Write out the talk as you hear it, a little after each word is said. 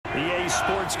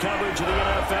sports coverage of the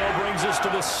NFL brings us to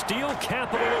the steel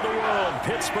capital of the world,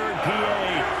 Pittsburgh, PA,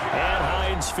 and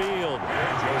Heinz Field.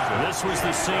 This was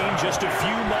the scene just a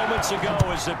few moments ago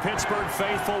as the Pittsburgh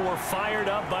faithful were fired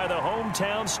up by the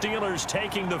hometown Steelers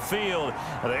taking the field.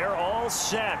 They're all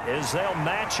set as they'll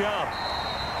match up.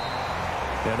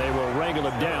 And they will wrangle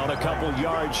him down a couple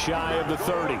yards shy of the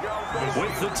 30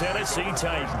 with the Tennessee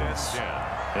Titans.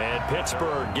 And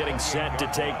Pittsburgh getting set to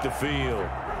take the field.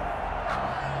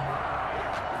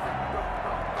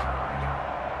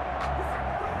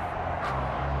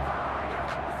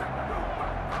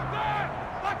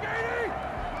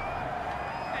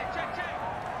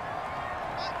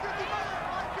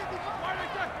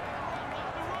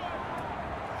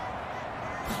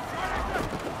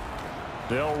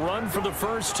 They'll run for the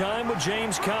first time with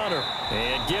James Conner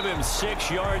and give him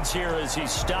 6 yards here as he's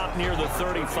stopped near the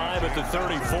 35 at the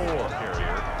 34.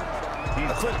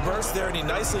 A quick burst there, and he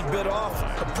nicely bit off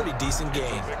a pretty decent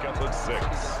gain. Pickup of 6.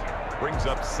 Brings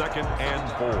up 2nd and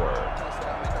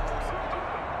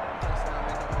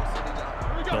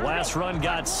 4. The last run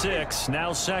got 6,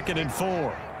 now 2nd and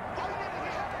 4.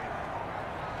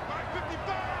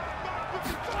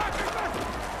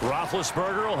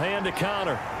 Roethlisberger will hand to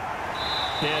Conner.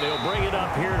 And he'll bring it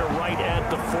up here to right at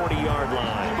the 40-yard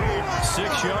line.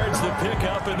 6 yards the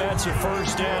pickup, and that's a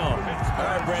first down. All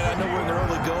right, Brandon, I know we're in the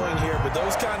early going here, but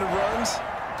those kind of runs,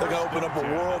 they're going to open up a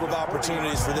world of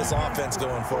opportunities for this offense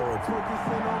going forward.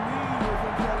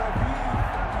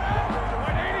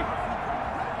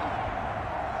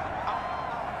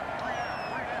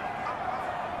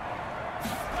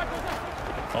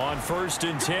 On 1st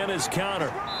and 10 is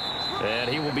Conner.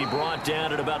 And he will be brought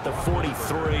down at about the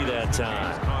 43 that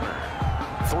time.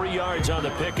 3 yards on the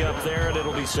pickup there, and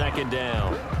it'll be 2nd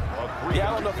down.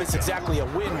 Yeah, I don't know if it's exactly a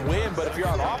win-win, but if you're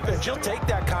on offense, you'll take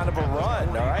that kind of a run,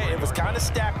 all right? It was kind of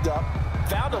stacked up,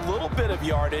 found a little bit of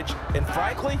yardage, and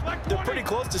frankly, they're pretty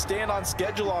close to staying on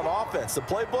schedule on offense. The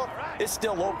playbook is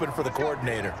still open for the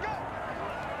coordinator.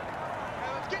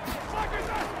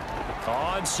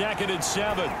 On 2nd and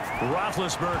 7,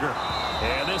 Roethlisberger.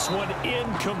 And this one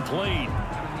incomplete.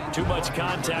 Too much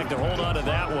contact to hold on to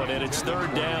that one, and it's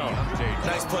 3rd down.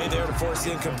 Nice play there to force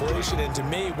the incompletion. And to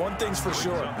me, one thing's for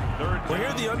sure. When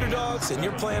you're the underdogs and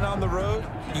you're playing on the road,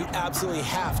 you absolutely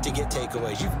have to get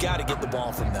takeaways. You've got to get the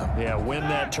ball from them. Yeah, win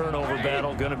that turnover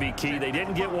battle, going to be key. They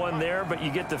didn't get one there, but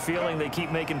you get the feeling they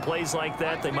keep making plays like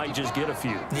that, they might just get a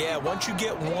few. Yeah, once you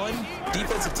get one,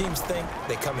 defensive teams think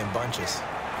they come in bunches.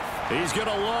 He's going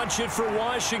to launch it for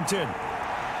Washington.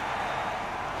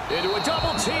 Into a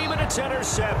double team, and it's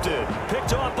intercepted.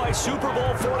 Picked off by Super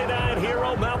Bowl 49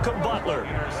 hero Malcolm Butler.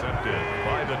 Intercepted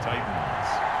by the Titans.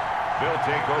 They'll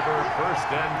take over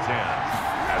 1st and 10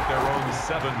 at their own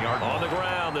 7-yard line. On the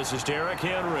ground, this is Derrick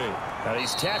Henry. Now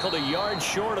he's tackled a yard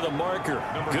short of the marker.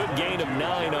 Good gain of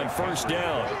 9 on 1st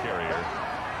down.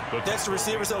 Next, the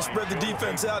receivers, they'll spread the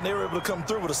defense out, and they were able to come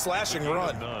through with a slashing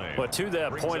run. But to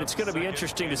that point, it's going to be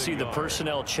interesting to see the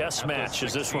personnel chess match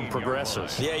as this one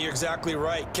progresses. Yeah, you're exactly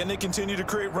right. Can they continue to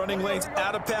create running lanes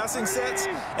out of passing sets?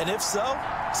 And if so,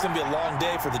 it's going to be a long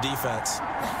day for the defense.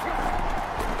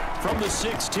 From the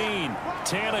 16,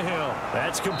 Tannehill.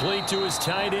 That's complete to his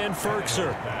tight end,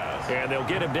 Ferkser. And they'll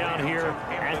get him down here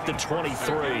at the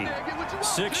 23.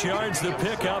 6 yards the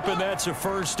pickup, and that's a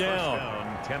 1st down.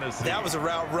 That was a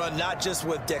route run not just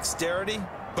with dexterity,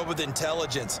 but with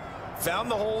intelligence. Found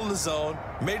the hole in the zone,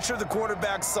 made sure the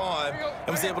quarterback saw him,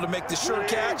 and was able to make the sure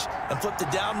catch and flip the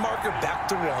down marker back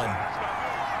to 1.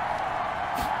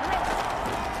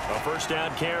 A 1st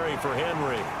down carry for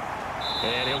Henry.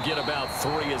 And he'll get about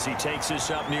 3 as he takes this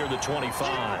up near the 25.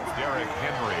 Derrick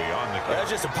Henry on the carry.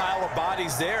 That's just a pile of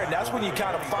bodies there, and that's when you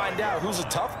kind of find out who's a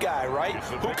tough guy, right?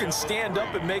 Who can stand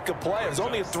up and make a play. It was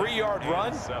only a 3-yard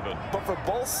run, but for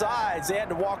both sides, they had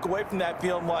to walk away from that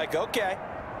feeling like, okay,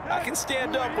 I can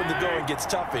stand up when the going gets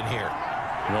tough in here.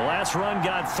 The last run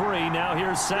got 3. Now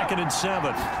here's 2nd and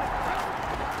 7.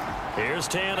 Here's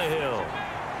Tannehill.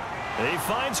 He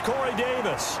finds Corey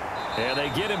Davis. And they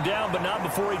get him down, but not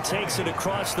before he takes it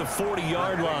across the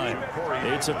 40-yard line.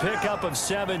 It's a pickup of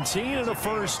 17 and a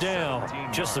 1st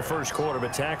down. Just the first quarter,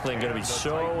 but tackling going to be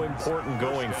so important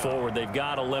going forward. They've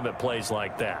got to limit plays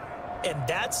like that. And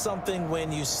that's something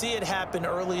when you see it happen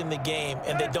early in the game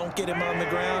and they don't get him on the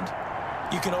ground,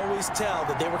 you can always tell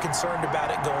that they were concerned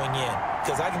about it going in.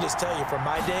 Because I can just tell you from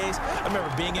my days, I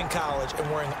remember being in college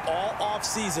and worrying all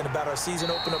off-season about our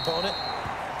season open opponent.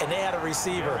 And they had a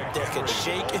receiver that could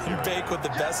shake and bake with the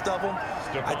best of them.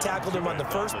 I tackled him on the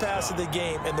first pass of the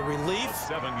game, and the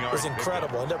relief was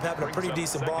incredible. Ended up having a pretty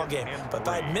decent ball game. But if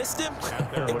I had missed him,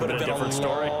 it would have been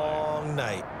a long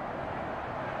night.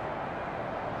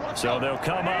 So they'll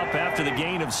come up after the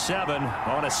gain of 7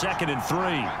 on a 2nd and 3.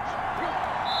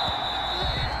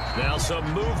 Now some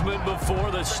movement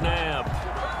before the snap.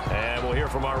 And we'll hear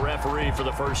from our referee for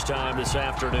the first time this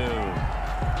afternoon.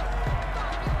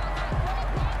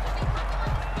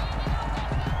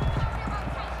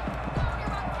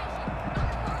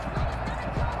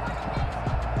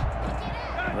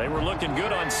 They were looking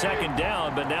good on 2nd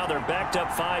down, but now they're backed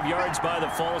up 5 yards by the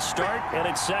false start, and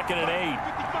it's 2nd and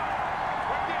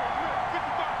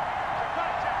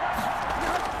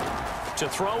 8. To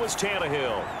throw is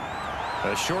Tannehill.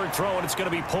 A short throw, and it's going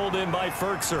to be pulled in by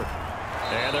Fertzer.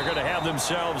 And they're going to have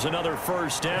themselves another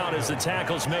first down as the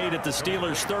tackle's made at the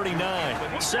Steelers'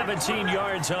 39. 17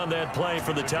 yards on that play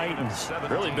for the Titans.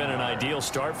 Really been an ideal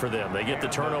start for them. They get the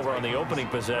turnover on the opening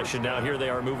possession. Now here they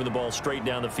are moving the ball straight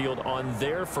down the field on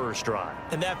their first drive.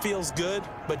 And that feels good,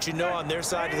 but you know on their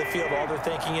side of the field all they're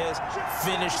thinking is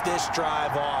finish this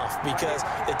drive off because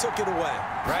they took it away,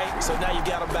 right? So now you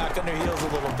got them back on their heels a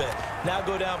little bit. Now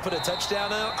go down, put a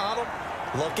touchdown on them.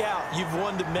 Look out. You've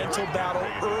won the mental battle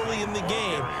early in the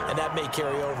game, and that may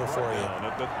carry over for you.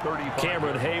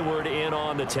 Cameron Hayward in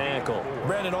on the tackle.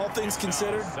 Brandon, all things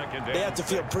considered, they have to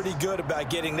feel pretty good about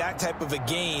getting that type of a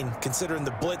gain considering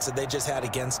the blitz that they just had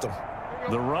against them.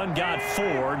 The run got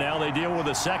 4. Now they deal with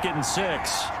a 2nd and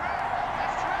 6.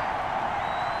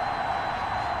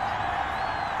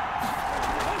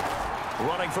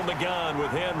 Running from the gun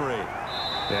with Henry.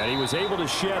 And he was able to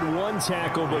shed 1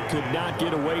 tackle but could not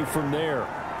get away from there.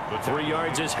 3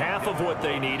 yards is half of what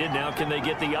they needed. Now can they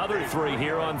get the other 3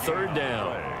 here on 3rd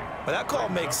down? Well, that call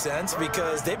makes sense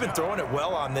because they've been throwing it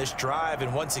well on this drive,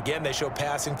 and once again they show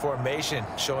passing formation,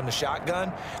 showing the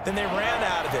shotgun. Then they ran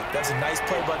out of it. That's a nice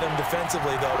play by them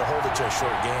defensively, though, to hold it to a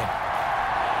short gain.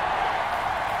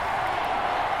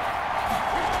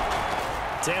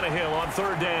 Tannehill on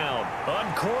 3rd down.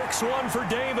 Uncorks one for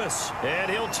Davis.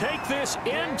 And he'll take this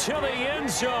into the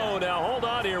end zone. Now, hold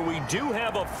on here. We do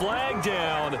have a flag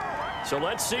down. So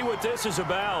let's see what this is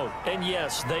about. And,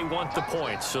 yes, they want the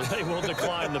points, so they will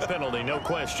decline the penalty. No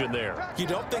question there. You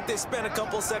don't think they spent a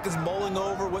couple seconds mulling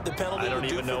over what the penalty would do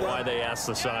for them? I don't even know why they asked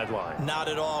the sideline. Not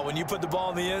at all. When you put the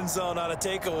ball in the end zone on a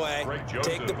takeaway,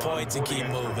 take the points and keep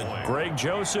moving. Greg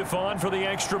Joseph on for the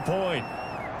extra point.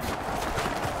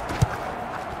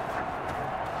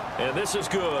 And this is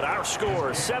good. Our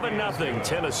score, 7-0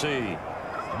 Tennessee.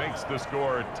 Makes the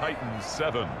score Titans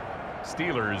 7,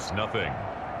 Steelers nothing.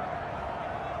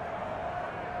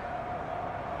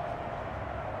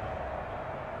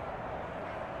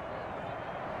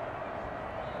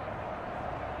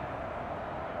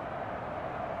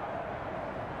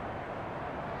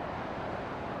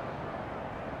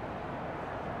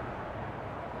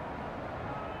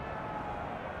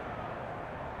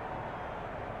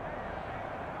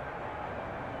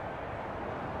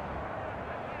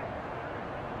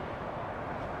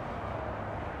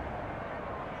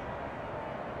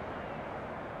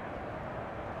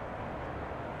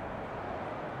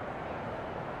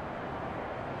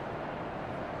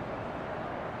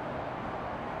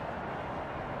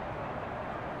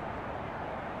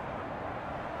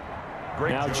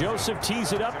 Now Joseph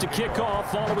tees it up to kick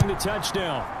off following the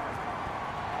touchdown.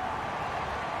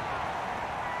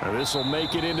 And this will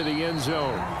make it into the end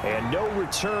zone. And no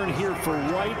return here for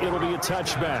White. It'll be a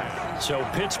touchback. So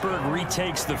Pittsburgh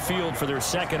retakes the field for their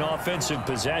second offensive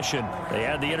possession. They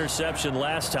had the interception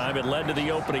last time. It led to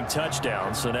the opening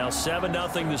touchdown. So now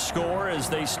 7-0 the score as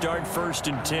they start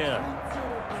 1st and 10.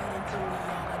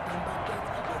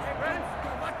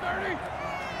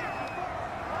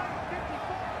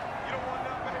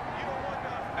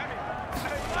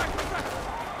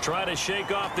 Try to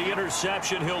shake off the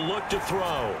interception. He'll look to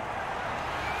throw.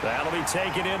 That'll be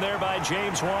taken in there by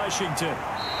James Washington.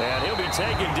 And he'll be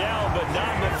taken down, but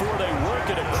not before they work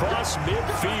it across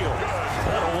midfield.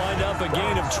 That'll wind up a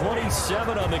gain of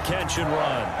 27 on the catch and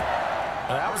run.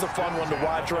 Now, that was a fun one to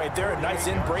watch right there. A nice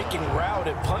in-breaking route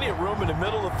and plenty of room in the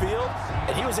middle of the field.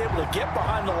 And he was able to get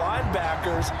behind the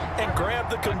linebackers and grab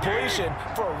the completion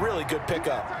for a really good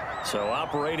pickup. So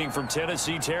operating from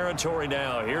Tennessee territory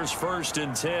now. Here's 1st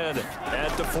and 10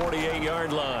 at the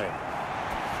 48-yard line.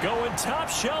 Going top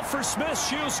shelf for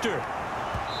Smith-Schuster.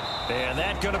 And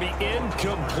that's going to be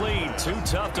incomplete. Too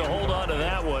tough to hold on to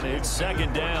that one. It's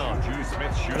 2nd down.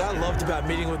 What I loved about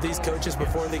meeting with these coaches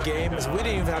before the game is we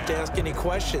didn't even have to ask any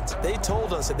questions. They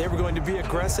told us that they were going to be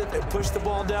aggressive and push the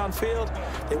ball downfield.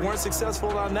 They weren't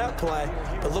successful on that play,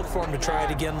 but look for them to try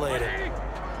it again later.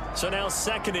 So now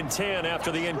 2nd and 10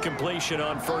 after the incompletion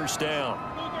on 1st down.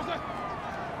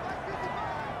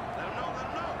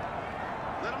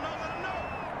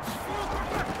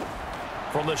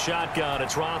 From the shotgun,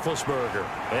 it's Roethlisberger.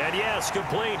 And yes,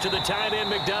 complete to the tight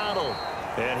end, McDonald.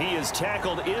 And he is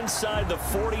tackled inside the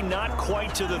 40, not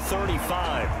quite to the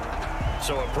 35.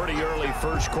 So a pretty early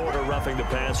first quarter roughing the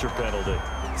passer penalty.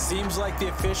 Seems like the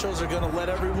officials are going to let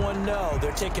everyone know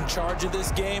they're taking charge of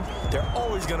this game. They're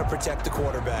always going to protect the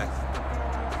quarterback.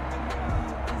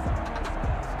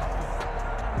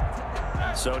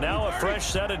 So now a fresh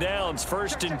set of downs,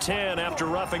 1st and 10 after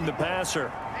roughing the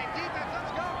passer.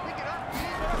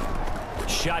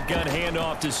 Shotgun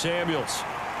handoff to Samuels.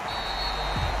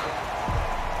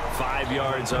 5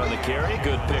 yards on the carry.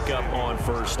 Good pickup on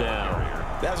 1st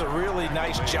down. That's a really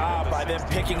nice job by them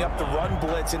picking up the run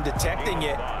blitz and detecting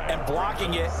it and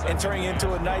blocking it and turning it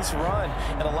into a nice run.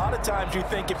 And a lot of times you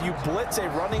think if you blitz a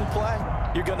running play,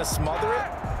 you're going to smother it.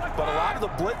 But a lot of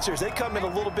the blitzers, they come in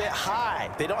a little bit high.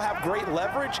 They don't have great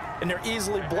leverage, and they're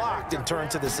easily blocked and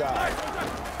turned to the side.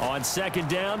 On 2nd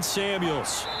down,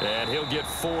 Samuels. And he'll get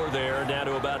 4 there, down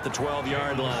to about the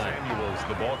 12-yard line. Samuels,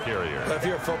 the ball carrier. Well, if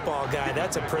you're a football guy,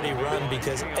 that's a pretty run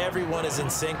because everyone is in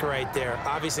sync right there.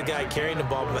 Obviously, the guy carrying the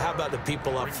ball, but how about the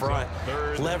people up front?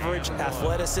 Leverage,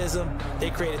 athleticism, they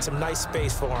created some nice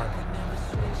space for him.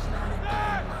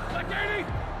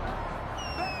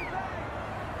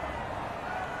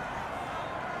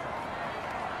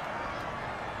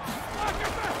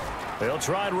 They'll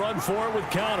try and run for it with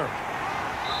Connor.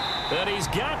 And he's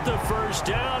got the 1st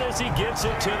down as he gets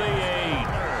it to the 8.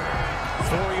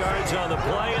 4 yards on the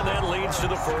play, and that leads to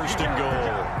the 1st and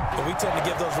goal. And we tend to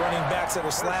give those running backs that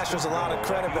are slashers a lot of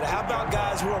credit, but how about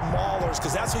guys who are maulers?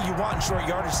 Because that's who you want in short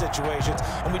yardage situations,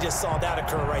 and we just saw that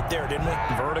occur right there, didn't we?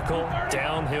 Vertical,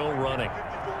 downhill running.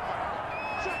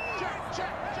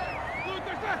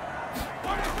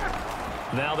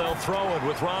 Now they'll throw it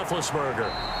with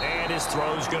Roethlisberger. And his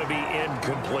throw's going to be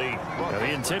incomplete. Now, the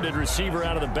intended receiver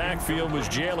out of the backfield was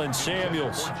Jalen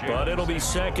Samuels. But it'll be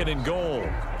 2nd and goal.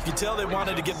 You can tell they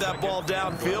wanted to get that ball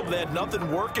downfield, but they had nothing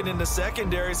working in the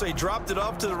secondary, so he dropped it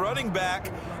off to the running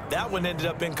back. That one ended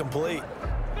up incomplete.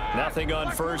 Nothing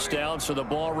on 1st down, so the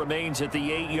ball remains at the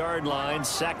 8-yard line,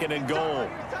 2nd and goal.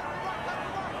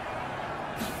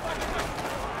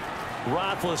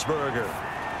 Roethlisberger.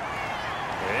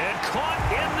 And caught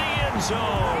in the end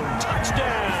zone.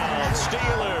 Touchdown,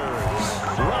 Steelers.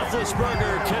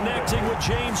 Roethlisberger connecting with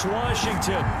James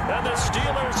Washington. And the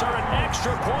Steelers are an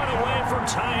extra point away from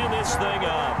tying this thing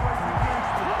up.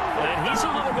 And he's a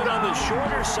little bit on the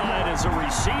shorter side as a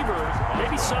receiver.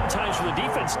 Maybe sometimes for the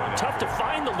defense, tough to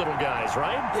find the little guys,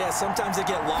 right? Yeah, sometimes they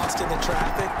get lost in the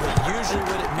traffic, but usually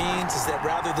what it means is that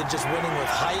rather than just winning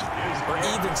with height or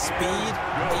even speed,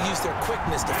 they use their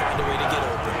quickness to find a way to get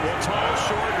open. Well, tall,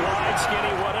 short, wide,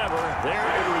 skinny, whatever. There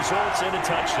it results in a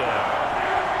touchdown.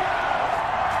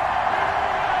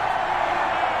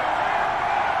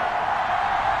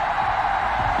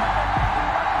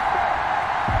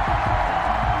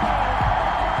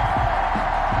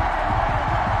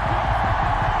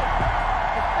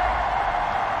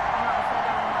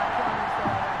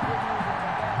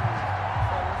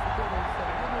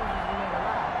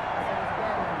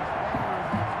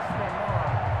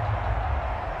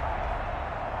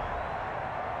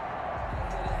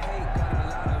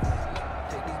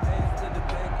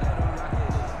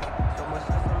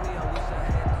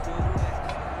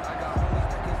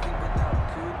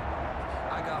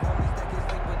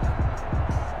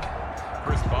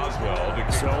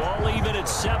 So all even at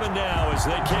 7 now as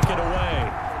they kick it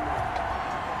away.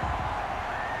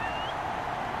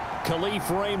 Khalif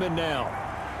Raymond now.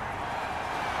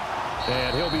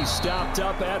 And he'll be stopped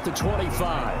up at the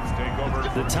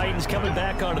 25. The Titans coming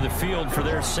back onto the field for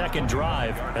their 2nd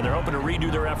drive, and they're hoping to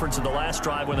redo their efforts in the last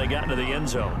drive when they got into the end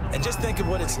zone. And just think of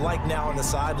what it's like now on the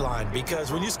sideline,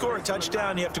 because when you score a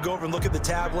touchdown, you have to go over and look at the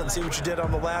tablet and see what you did on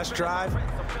the last drive.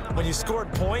 When you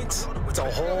scored points, it's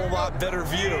a whole lot better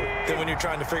view than when you're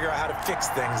trying to figure out how to fix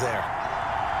things there.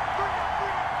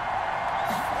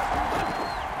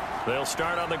 They'll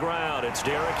start on the ground. It's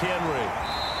Derrick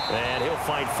Henry. And he'll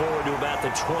fight forward to about the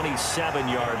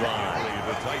 27-yard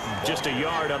line. Just a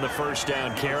yard on the 1st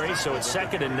down carry, so it's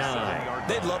 2nd and 9.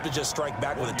 They'd love to just strike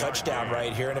back with a touchdown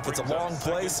right here, and if it's a long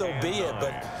play, so be it.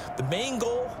 But the main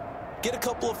goal, get a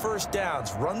couple of 1st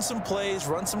downs, run some plays,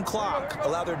 run some clock,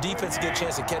 allow their defense to get a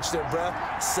chance to catch their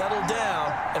breath, settle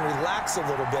down, and relax a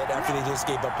little bit after they just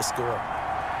gave up a score.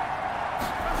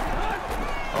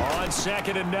 On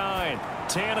 2nd and 9,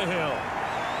 Tannehill.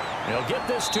 He'll get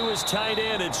this to his tight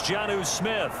end. It's Jonnu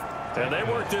Smith. And they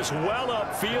work this well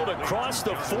upfield across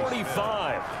the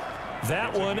 45.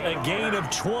 That one a gain of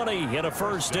 20 and a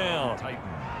 1st down.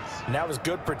 And that was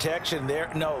good protection there.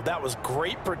 No, that was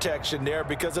great protection there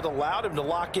because it allowed him to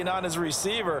lock in on his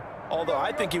receiver. although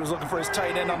I think he was looking for his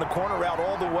tight end on the corner route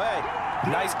all the way.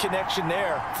 Nice connection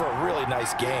there for a really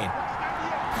nice gain.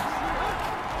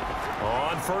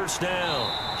 On first down,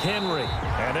 Henry.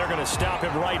 And they're going to stop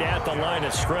him right at the line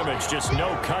of scrimmage. Just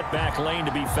no cutback lane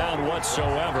to be found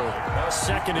whatsoever.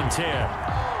 2nd and 10.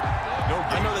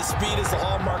 I know that speed is the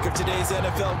hallmark of today's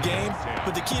NFL game,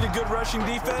 but the key to good rushing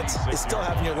defense is still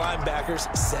having your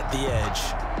linebackers set the edge.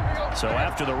 So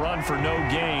after the run for no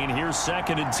gain, here's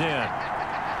 2nd and 10.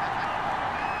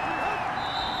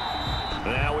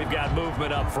 Now we've got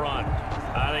movement up front.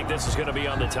 I think this is going to be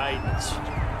on the Titans.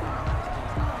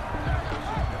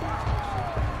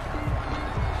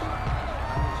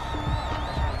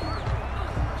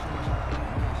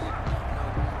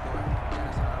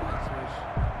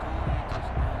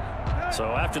 So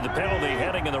after the penalty,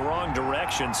 heading in the wrong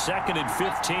direction, 2nd and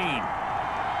 15.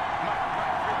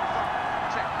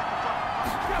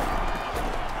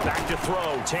 Back to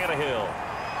throw, Tannehill.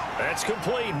 That's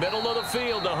complete, middle of the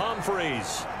field to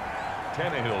Humphries.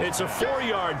 Tannehill. It's a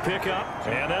 4-yard pickup,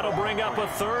 and that'll bring up a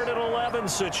 3rd and 11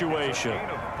 situation. Gain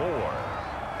of 4,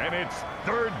 and it's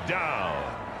 3rd down.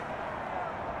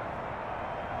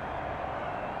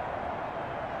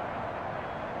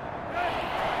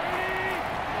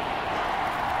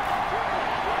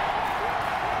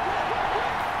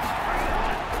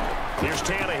 Here's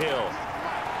Tannehill.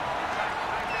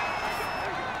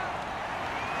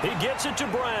 He gets it to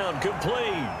Brown,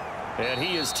 complete. And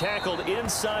he is tackled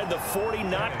inside the 40,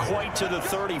 not quite to the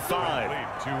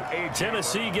 35.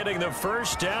 Tennessee getting the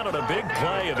first down on a big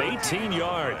play of 18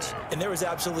 yards. And there was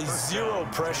absolutely zero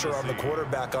pressure on the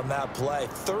quarterback on that play.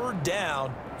 3rd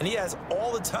down, and he has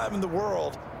all the time in the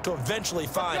world to eventually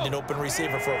find an open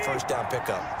receiver for a first down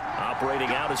pickup. Operating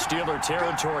out of Steeler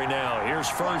territory now. Here's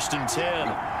 1st and 10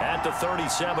 at the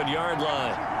 37-yard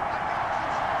line.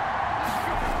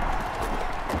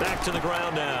 Back to the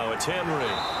ground now. It's Henry.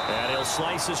 And he'll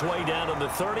slice his way down to the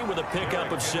 30 with a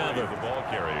pickup of 7. The ball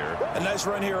carrier. A nice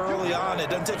run here early on. It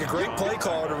doesn't take a great play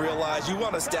caller to realize you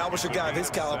want to establish a guy of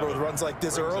his caliber with runs like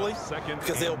this early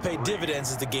because they'll pay dividends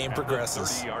as the game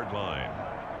progresses. 30-yard line.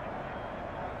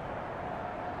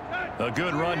 A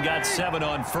good run, got 7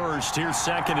 on first. Here's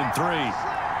 2nd and 3.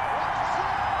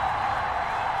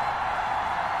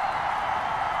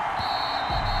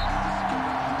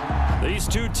 These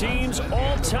two teams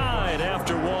all tied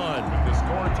after 1. The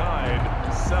score tied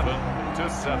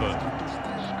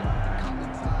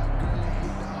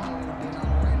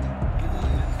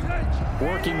 7-7.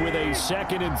 Working with a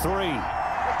 2nd and 3.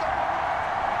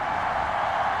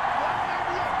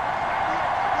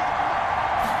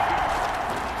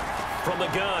 From the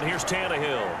gun, here's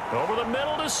Tannehill. Over the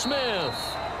middle to Smith.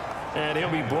 And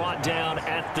he'll be brought down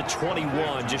at the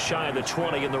 21, just shy of the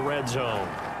 20 in the red zone.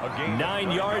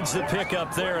 9 yards to pick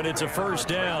up there, and it's a first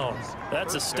down.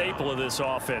 That's a staple of this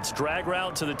offense. Drag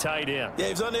route to the tight end. Yeah,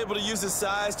 he was unable to use his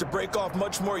size to break off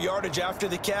much more yardage after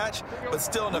the catch, but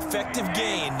still an effective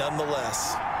gain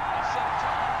nonetheless.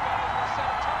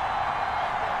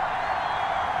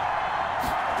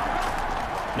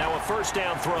 Now a first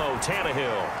down throw,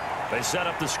 Tannehill. They set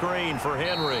up the screen for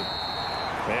Henry.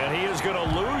 And he is going to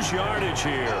lose yardage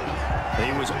here.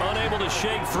 He was unable to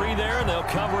shake free there, and they'll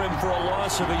cover him for a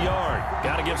loss of a yard.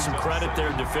 Got to give some credit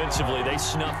there defensively. They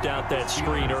snuffed out that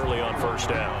screen early on first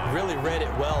down. Really read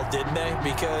it well, didn't they?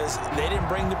 Because they didn't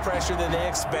bring the pressure that they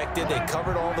expected. They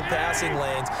covered all the passing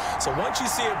lanes. So once you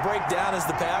see it break down as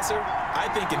the passer, I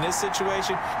think in this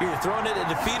situation, you're either throwing it at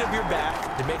the feet of your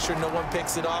back to make sure no one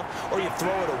picks it off, or you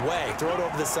throw it away, throw it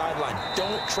over the sideline.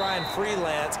 Don't try and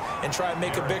freelance and try and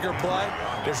make a bigger play.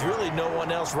 There's really no one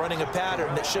else running a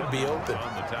pattern that should be open.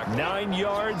 9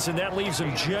 yards, and that leaves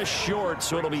him just short,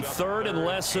 so it'll be 3rd and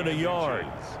less than a yard.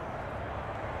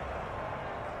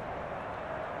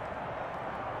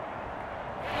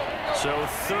 So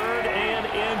 3rd and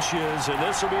inches, and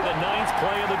this will be the 9th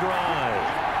play of the drive.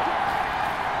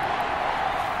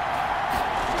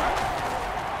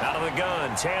 Out of the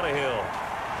gun, Tannehill.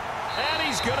 And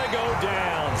he's going to go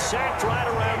down. Sacked right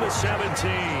around the 17.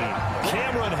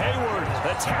 Cameron Hayward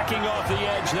attacking off the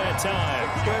edge that time.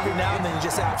 Every now and then you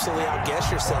just absolutely outguess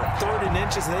yourself. 3rd and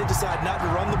inches, and they decide not to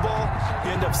run the ball.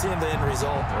 You end up seeing the end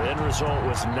result. The end result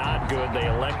was not good. They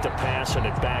elect to pass, and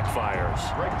it backfires.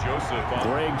 Greg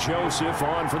Joseph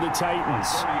on for the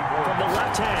Titans. From the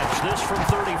left hash, this from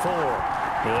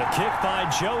 34. The kick by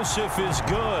Joseph is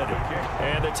good.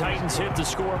 And the Titans hit the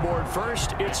scoreboard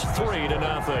first. It's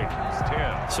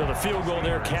 3-0. So the field goal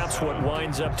there caps what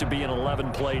winds up to be an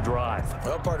 11-play drive.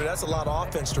 Well, partner, that's a lot of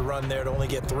offense to run there to only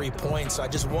get 3 points. I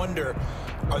just wonder,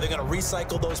 are they going to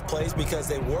recycle those plays because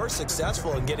they were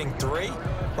successful in getting 3?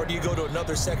 Or do you go to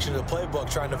another section of the playbook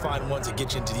trying to find ones that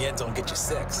get you into the end zone and get you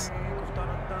 6?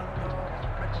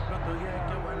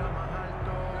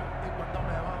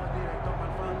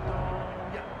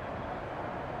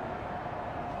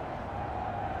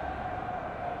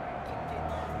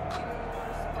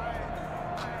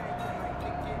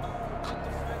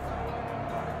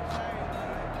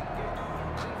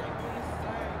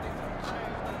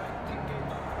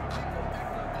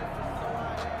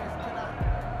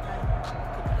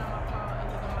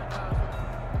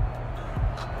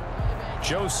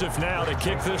 Joseph now to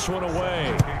kick this one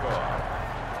away.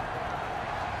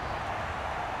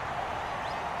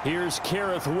 Here's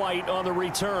Kareth White on the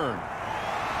return.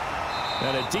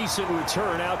 And a decent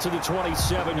return out to the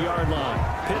 27-yard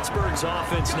line. Pittsburgh's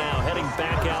offense now heading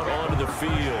back out onto the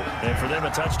field. And for them,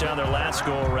 a touchdown their last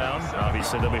go-around.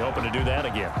 Obviously, they'll be hoping to do that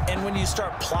again. And when you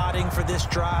start plotting for this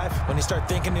drive, when you start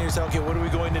thinking to yourself, okay, what are we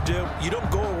going to do? You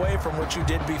don't go away from what you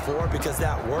did before because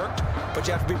that worked, but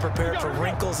you have to be prepared for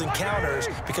wrinkles and counters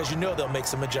because you know they'll make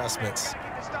some adjustments.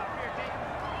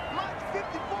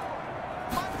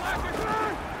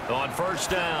 On first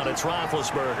down, it's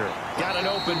Roethlisberger. Got an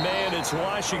open man, it's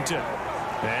Washington.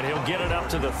 And he'll get it up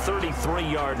to the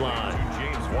 33-yard line.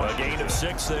 A gain of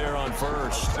 6 there on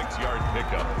first. 6-yard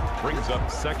pickup brings up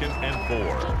 2nd and 4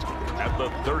 at the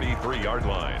 33-yard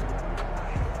line.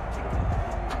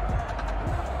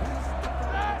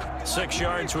 6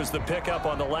 yards was the pickup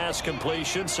on the last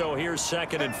completion, so here's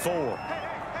 2nd and 4.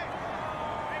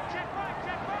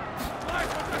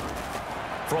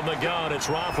 From the gun, it's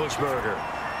Roethlisberger.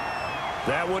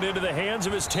 That one into the hands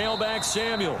of his tailback,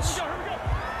 Samuels.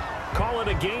 Call it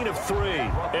a gain of 3,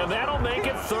 and that'll make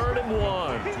it 3rd and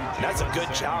 1. That's a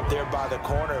good job there by the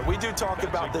corner. We do talk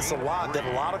about this a lot, that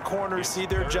a lot of corners see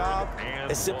their job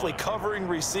as simply covering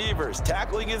receivers.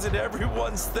 Tackling isn't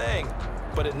everyone's thing.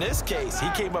 But in this case, he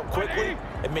came up quickly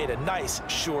and made a nice,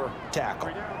 sure tackle.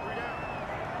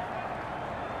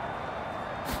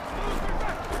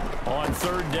 On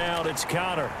 3rd down, it's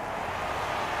Connor.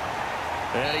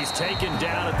 And he's taken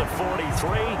down at the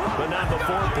 43, but not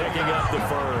before picking up the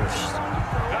first.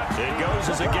 It goes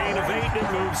as a gain of 8 and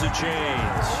moves the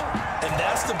chains. And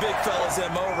that's the big fella's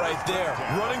MO right there.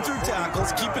 Running through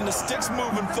tackles, keeping the sticks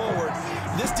moving forward.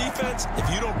 This defense, if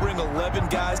you don't bring 11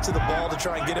 guys to the ball to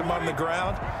try and get him on the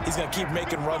ground, he's going to keep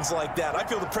making runs like that. I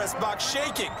feel the press box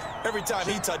shaking every time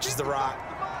he touches the rock.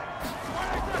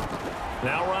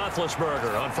 Now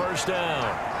Roethlisberger on first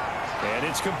down. And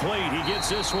it's complete. He gets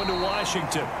this one to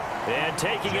Washington. And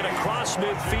taking it across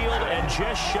midfield and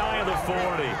just shy of the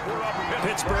 40.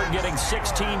 Pittsburgh getting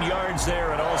 16 yards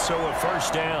there and also a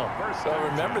first down. Well,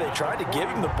 remember, they tried to give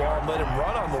him the ball and let him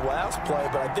run on the last play,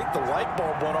 but I think the light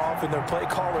bulb went off in their play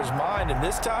caller's mind, and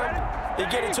this time they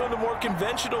get it to him the more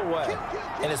conventional way,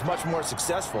 and it's much more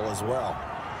successful as well.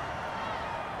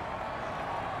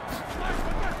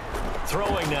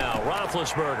 Throwing now,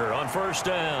 Roethlisberger on first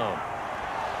down.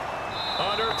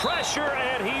 Under pressure,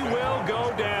 and he will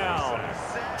go down.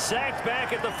 Sacked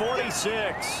back at the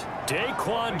 46.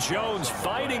 Daquan Jones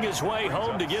fighting his way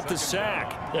home to get the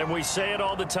sack. And we say it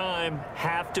all the time,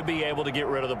 have to be able to get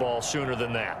rid of the ball sooner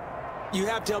than that. You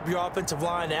have to help your offensive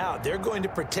line out. They're going to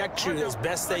protect you as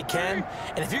best they can.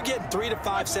 And if you're getting 3 to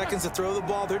 5 seconds to throw the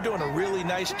ball, they're doing a really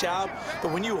nice job.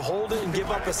 But when you hold it and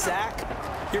give up a sack,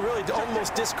 you're really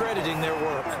almost discrediting their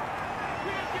work.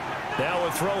 Now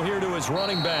a throw here to his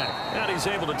running back. And he's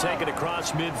able to take it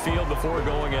across midfield before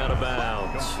going out of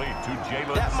bounds.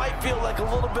 That might feel like a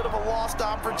little bit of a lost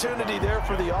opportunity there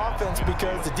for the offense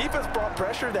because the defense brought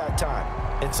pressure that time.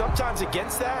 And sometimes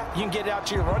against that, you can get out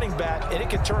to your running back, and it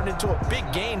can turn into a big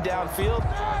gain downfield.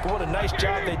 But what a nice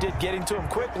job they did getting to him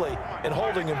quickly and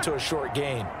holding him to a short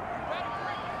gain.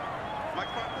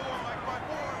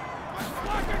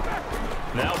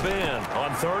 Now Ben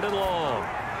on 3rd and long.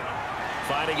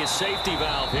 Finding his safety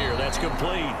valve here. That's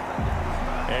complete.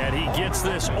 And he gets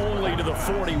this only to the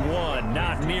 41.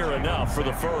 Not near enough for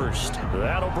the first.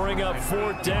 That'll bring up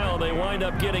 4th down. They wind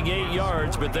up getting 8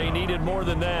 yards, but they needed more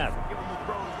than that.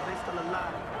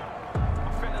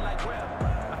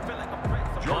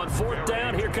 On 4th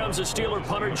down, here comes the Steeler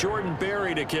punter Jordan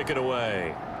Berry to kick it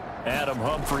away. Adam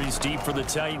Humphries deep for the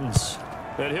Titans.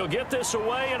 And he'll get this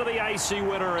away into the icy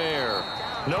winter air.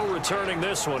 No returning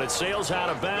this one. It sails out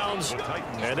of bounds,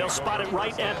 and they'll spot it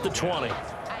right at the 20.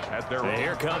 at their And own.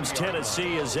 here comes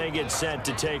Tennessee as they get set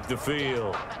to take the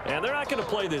field. And they're not going to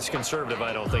play this conservative,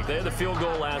 I don't think. They had the field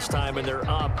goal last time, and they're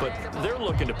up, but they're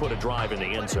looking to put a drive in the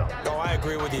end zone. Oh, I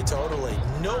agree with you totally.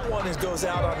 No one goes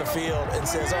out on the field and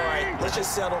says, all right, let's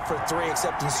just settle for 3,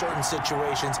 except in certain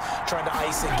situations, trying to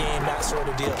ice a game, that sort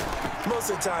of deal.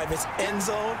 Most of the time, it's end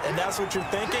zone, and that's what you're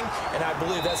thinking, and I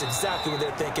believe that's exactly what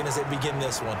they're thinking as they begin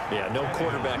this one. Yeah, no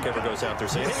quarterback ever goes out there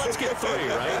saying, hey, let's get 3,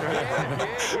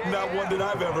 right? Not one that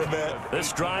I've ever met.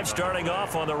 This drive starting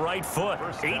off on the right foot,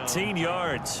 18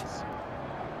 yards.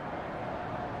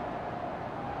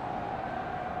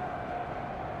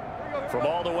 From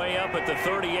all the way up at the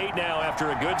 38 now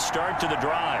after a good start to the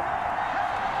drive.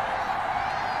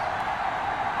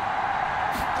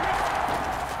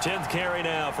 10th carry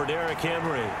now for Derrick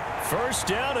Henry. First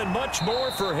down and much more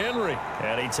for Henry.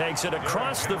 And he takes it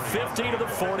across the 50 to the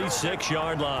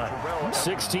 46-yard line.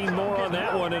 16 more on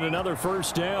that one and another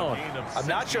first down. I'm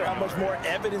not sure how much more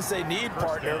evidence they need,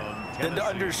 partner, than to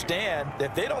understand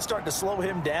that if they don't start to slow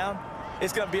him down,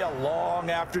 it's going to be a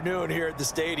long afternoon here at the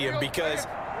stadium because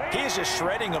he is just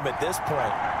shredding them at this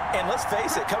point. And let's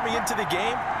face it, coming into the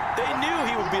game, they knew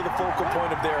he would be the focal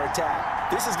point of their attack.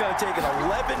 This is going to take an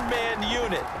 11-man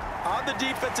unit on the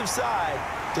defensive side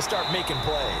to start making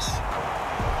plays.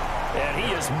 And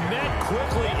he is met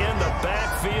quickly in the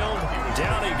backfield.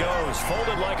 Down he goes,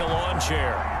 folded like a lawn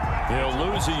chair.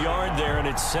 He'll lose a yard there, and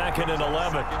it's 2nd and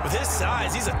 11. With his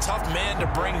size, he's a tough man to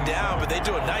bring down, but they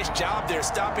do a nice job there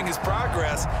stopping his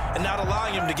progress and not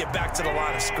allowing him to get back to the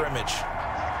line of scrimmage.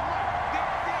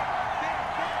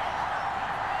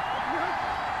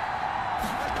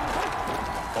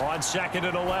 On 2nd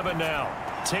and 11 now.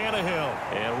 Tannehill.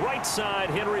 And right side,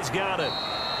 Henry's got it.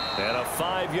 And a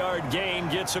 5-yard gain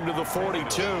gets him to the 42.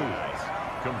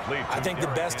 Complete. I think the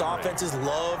best offenses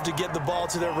love to get the ball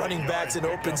to their running backs in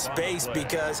open space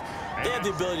because they have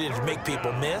the ability to make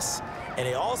people miss, and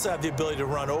they also have the ability to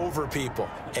run over people.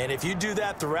 And if you do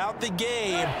that throughout the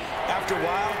game, after a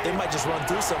while, they might just run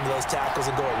through some of those tackles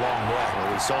and go a long way.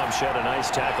 Well, we saw him shed a nice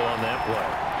tackle on that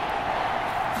play.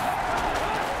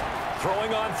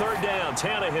 Throwing on 3rd down,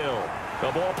 Tannehill.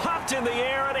 The ball popped in the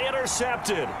air and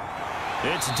intercepted.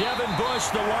 It's Devin Bush,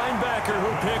 the linebacker, who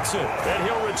picks it. And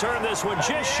he'll return this one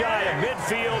just shy of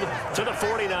midfield to the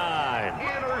 49.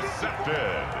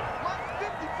 Intercepted.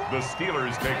 The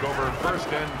Steelers take over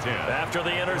 1st and 10. After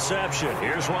the interception,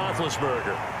 here's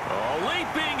Roethlisberger. Oh,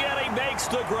 leaping, and he makes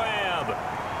the grab.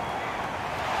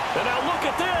 And now look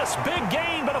at this. Big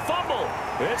gain, but a fumble.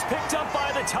 It's picked up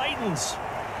by the Titans.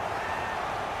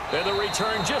 And the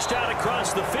return just out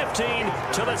across the 15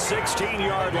 to the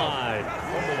 16-yard line.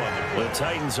 The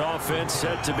Titans offense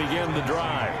set to begin the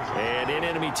drive. And in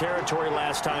enemy territory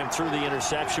last time through the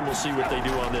interception. We'll see what they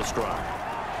do on this drive.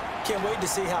 Can't wait to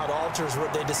see how it alters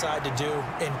what they decide to do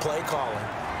in play calling.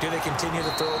 Do they continue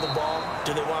to throw the ball?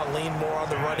 Do they want to lean more on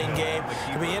the running game?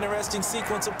 It'll be an interesting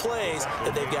sequence of plays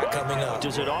that they've got coming up.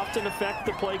 Does it often affect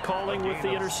the play calling with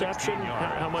the interception?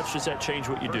 How much does that change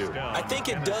what you do? I think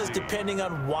it does depending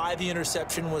on why the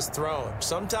interception was thrown.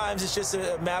 Sometimes it's just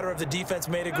a matter of the defense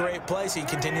made a great play, so you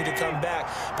continue to come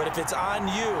back. But if it's on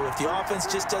you, if the offense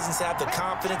just doesn't have the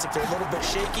confidence, if they're a little bit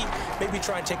shaky, maybe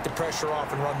try and take the pressure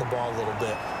off and run the ball a little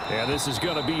bit. Yeah, this is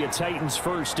going to be a Titans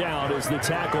first down as the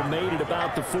tackle made it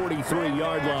about the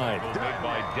 43-yard line.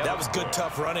 That was good,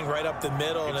 tough running right up the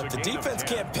middle. And if the defense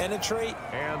can't penetrate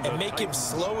and make him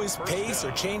slow his pace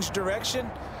or change direction,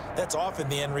 that's often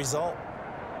the end result.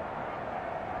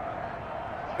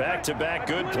 Back-to-back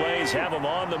good plays have them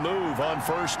on the move on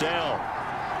 1st down.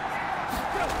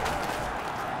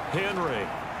 Henry.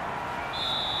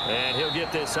 And he'll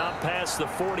get this out past the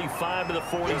 45 to the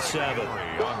 47.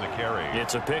 On the carry.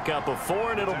 It's a pickup of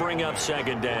 4, and it'll bring up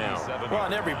 2nd down. Well,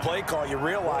 on every play call, you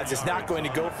realize it's not going to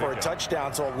go for a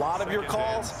touchdown, so a lot of your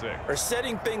calls are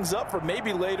setting things up for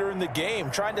maybe later in the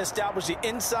game, trying to establish the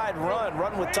inside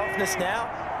run with toughness now,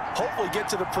 hopefully get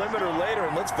to the perimeter later,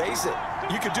 and let's face it,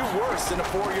 you could do worse than a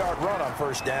 4-yard run on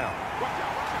 1st down.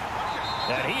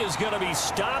 And he is going to be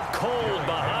stopped cold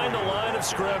behind the line of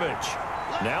scrimmage.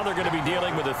 Now they're going to be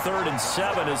dealing with a 3rd and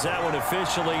 7. Is that one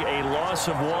officially a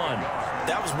loss of 1?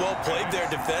 That was well played there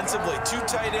defensively. 2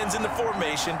 tight ends in the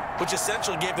formation, which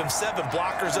essentially gave them 7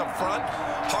 blockers up front.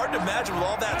 Hard to imagine with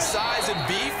all that size and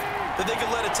beef that they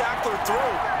could let a tackler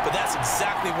through. But that's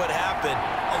exactly what happened.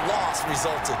 A loss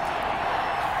resulted.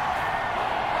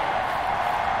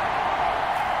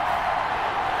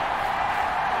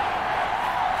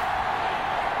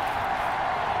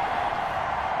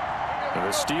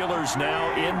 The Steelers now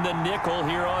in the nickel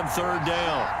here on 3rd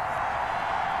down.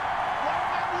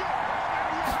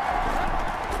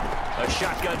 A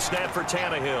shotgun snap for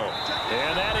Tannehill.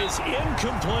 And that is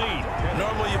incomplete.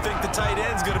 Normally you think the tight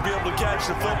end's going to be able to catch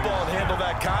the football and handle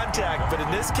that contact, but in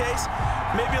this case,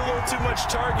 maybe a little too much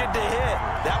target to hit.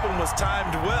 That one was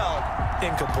timed well,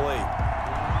 incomplete.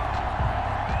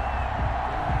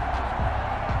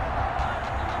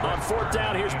 On fourth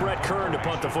down, here's Brett Kern to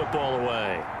punt the football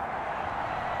away.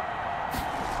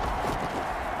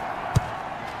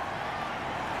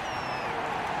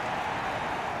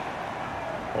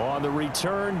 On the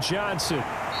return, Johnson.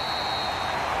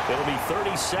 It'll be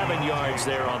 37 yards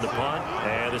there on the punt.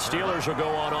 And the Steelers will go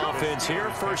on offense here,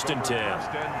 1st and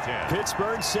 10.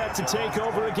 Pittsburgh set to take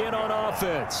over again on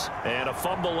offense. And a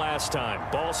fumble last time.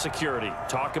 Ball security.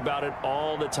 Talk about it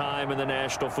all the time in the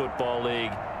National Football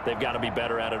League. They've got to be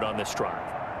better at it on this drive.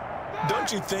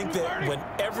 Don't you think that when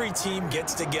every team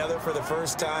gets together for the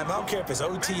first time, I don't care if it's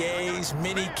OTAs,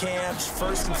 mini camps,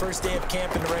 first day of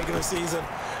camp in the regular season,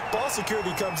 ball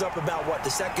security comes up about what,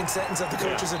 the second sentence of the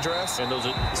coach's address? And those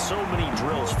are so many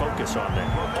drills focus on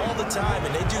that. All the time,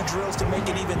 and they do drills to make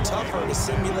it even tougher to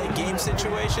simulate game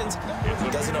situations.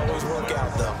 It doesn't always work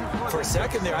out, though. For a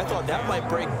second there, I thought that might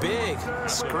break big.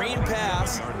 Screen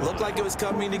pass, looked like it was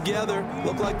coming together,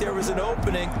 looked like there was an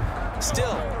opening.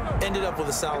 Still, ended up with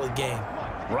a solid game.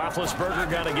 Roethlisberger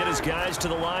got to get his guys to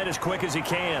the line as quick as he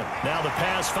can. Now the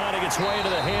pass finding its way into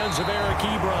the hands of Eric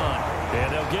Ebron.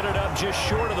 And they'll get it up just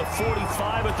short of the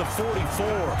 45 at the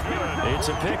 44. It's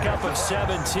a pickup of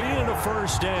 17 and a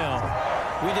first down.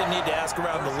 We didn't need to ask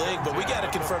around the league, but we got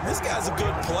to confirm this guy's a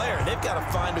good player. They've got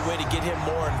to find a way to get him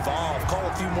more involved, call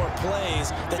a few more plays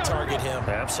that target him.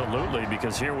 Absolutely,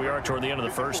 because here we are toward the end of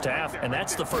the first half, and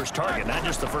that's the first target, not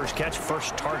just the first catch,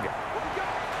 first target.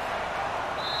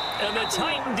 And the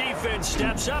Titan defense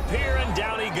steps up here, and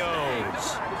down he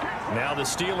goes. Now the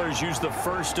Steelers use the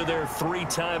first of their 3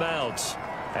 timeouts,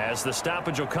 as the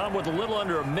stoppage will come with a little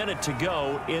under a minute to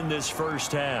go in this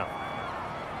first half.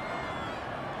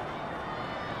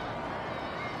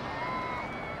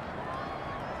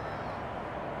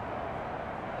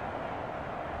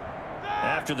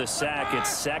 After the sack, it's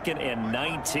 2nd and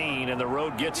 19, and the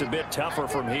road gets a bit tougher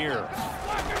from here.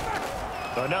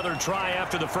 Another try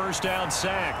after the first down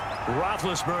sack.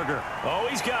 Roethlisberger. Oh,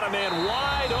 he's got a man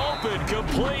wide open,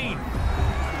 complete.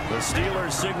 The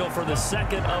Steelers signal for the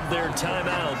second of their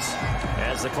timeouts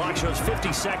as the clock shows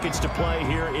 50 seconds to play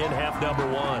here in half number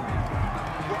 1.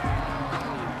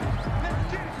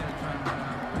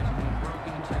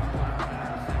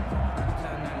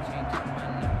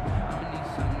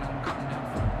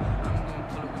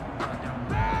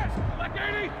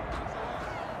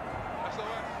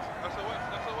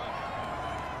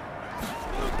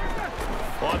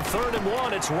 On 3rd and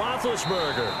 1, it's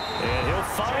Roethlisberger. And he'll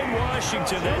find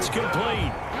Washington. That's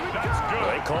complete.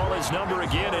 They call his number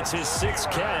again. It's his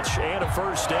 6th catch and a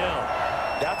first down.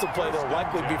 That's a play that'll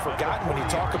likely be forgotten when you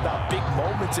talk about big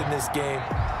moments in this game.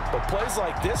 But plays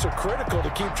like this are critical to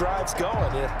keep drives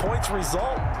going. And if points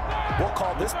result, we'll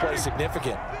call this play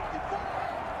significant.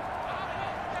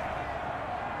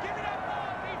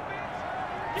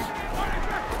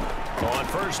 On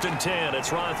 1st and 10, it's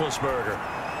Roethlisberger.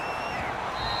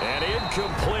 And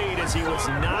incomplete as he was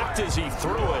knocked as he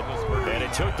threw it. And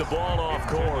it took the ball off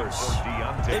course.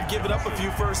 They've given up a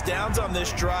few first downs on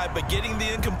this drive, but getting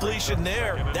the incompletion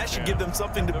there, that should give them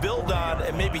something to build on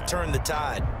and maybe turn the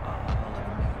tide.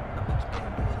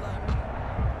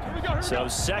 So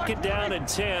 2nd down and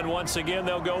 10. Once again,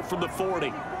 they'll go from the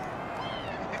 40.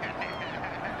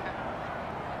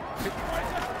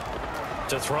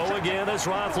 To throw again is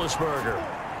Roethlisberger.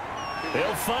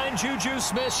 They'll find Juju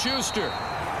Smith-Schuster.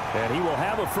 And he will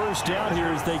have a first down here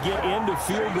as they get into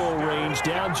field goal range,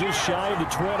 down just shy of the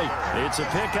 20. It's a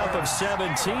pickup of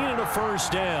 17 and a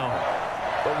first down.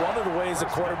 But one of the ways the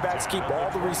quarterbacks keep all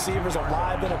the receivers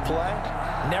alive in a play,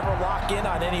 never lock in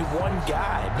on any one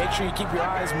guy. Make sure you keep your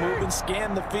eyes moving,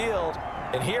 scan the field.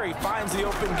 And here he finds the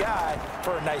open guy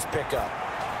for a nice pickup.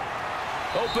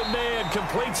 Open man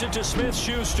completes it to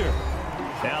Smith-Schuster.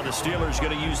 Now the Steelers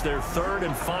going to use their 3rd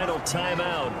and final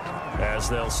timeout as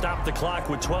they'll stop the clock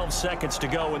with 12 seconds to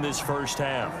go in this first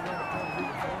half.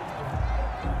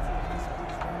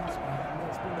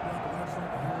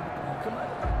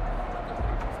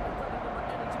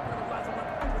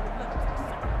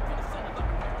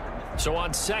 So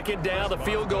on 2nd down, the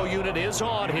field goal unit is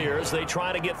on here as they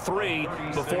try to get 3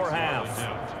 before half.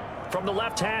 From the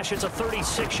left hash, it's a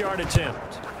 36-yard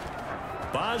attempt.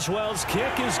 Boswell's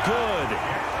kick is good,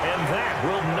 and that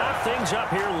will knock things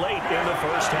up here late in the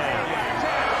first half.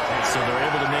 So they're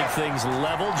able to make things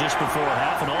level just before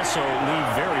half and also leave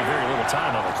very, very little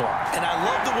time on the clock. And I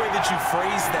love the way that you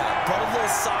phrase that. Put a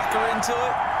little soccer into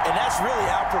it, and that's really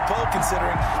apropos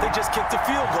considering they just kicked a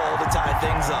field goal to tie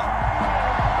things up.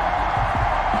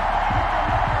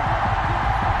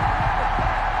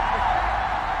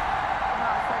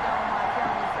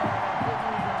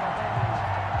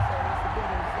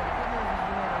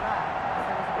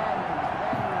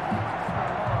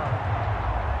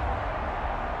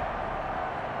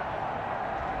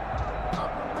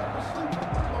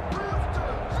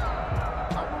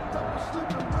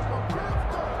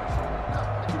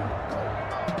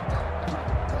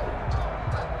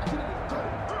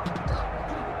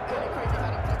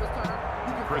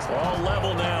 All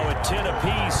level now at 10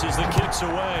 apiece as the kick's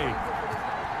away.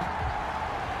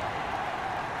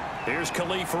 Here's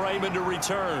Khalif Raymond to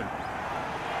return.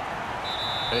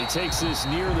 And he takes this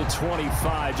near the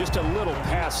 25, just a little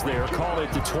pass there, call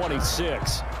it the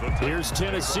 26. Here's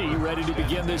Tennessee ready to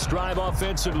begin this drive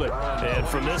offensively. And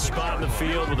from this spot in the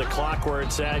field with the clock where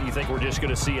it's at, you think we're just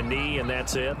going to see a knee and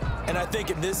that's it? And I think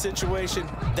in this situation,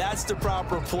 that's the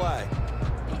proper play.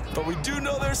 But we do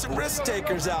know there's some risk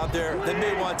takers out there that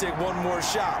may want to take one more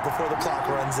shot before the clock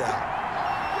runs out.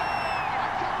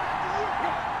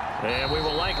 And we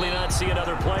will likely not see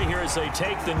another play here as they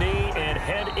take the knee and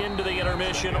head into the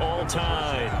intermission all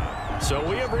tied. So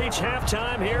we have reached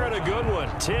halftime here at a good one.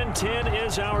 10-10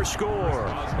 is our score.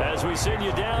 As we send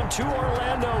you down to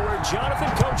Orlando where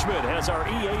Jonathan Coachman has our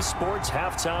EA Sports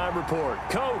halftime report.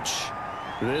 Coach.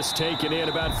 This taken in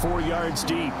about 4 yards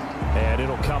deep. And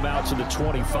it'll come out to the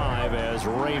 25 as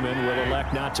Raymond will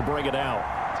elect not to bring it out.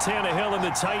 Tannehill and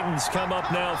the Titans come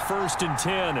up now 1st and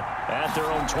 10 at their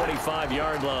own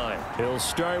 25-yard line. He'll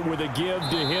start with a give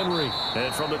to Henry.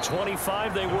 And from the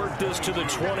 25, they work this to the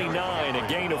 29, a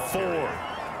gain of 4.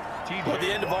 Well, at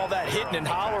the end of all that hitting and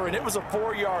hollering, it was a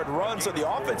 4-yard run, so the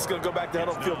offense is going to go back to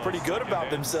huddle and feel pretty good about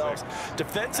themselves.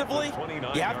 Defensively,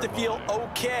 you have to feel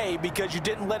okay because you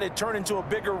didn't let it turn into a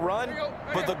bigger run,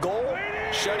 but the goal,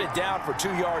 shut it down for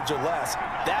 2 yards or less.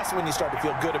 That's when you start to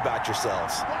feel good about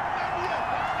yourselves.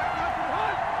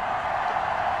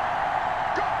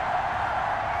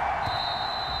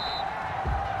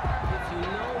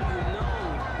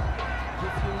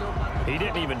 He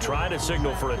didn't even try to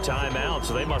signal for a timeout,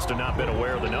 so they must have not been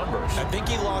aware of the numbers. I think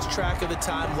he lost track of the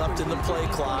time left in the play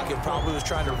clock and probably was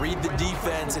trying to read the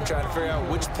defense and trying to figure out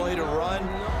which play to run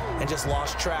and just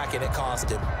lost track, and it cost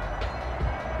him.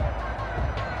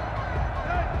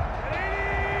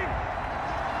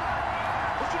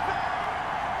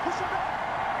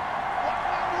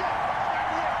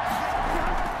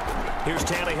 Here's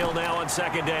Tannehill now on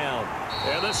 2nd down.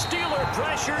 And the Steeler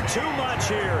pressure too much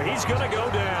here. He's going to go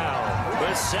down.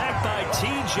 The sack by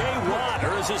T.J. Watt,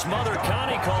 or as his mother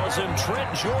Connie calls him,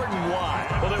 Trent Jordan Watt.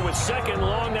 Well, it was 2nd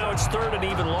long. Now it's 3rd and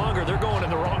even longer. They're going in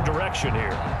the wrong direction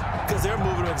here. Because they're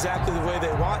moving exactly the way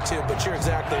they want to, but you're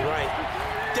exactly right.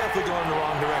 Definitely going in the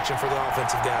wrong direction for the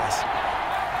offensive guys.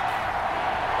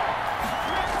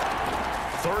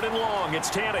 3rd and long. It's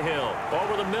Tannehill.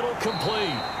 Over the middle,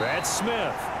 complete. That's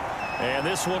Smith. And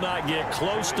this will not get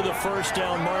close to the 1st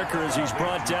down marker as he's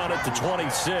brought down at the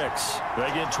 26. They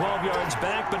get 12 yards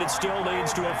back, but it still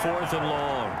leads to a 4th and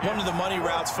long. One of the money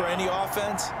routes for any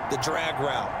offense, the drag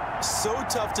route. So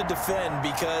tough to defend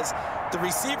because the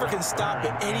receiver can stop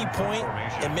at any point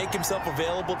and make himself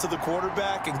available to the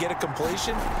quarterback and get a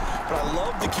completion. But I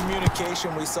love the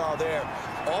communication we saw there.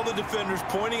 All the defenders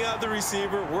pointing out the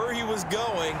receiver, where he was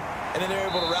going, and then they're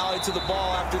able to rally to the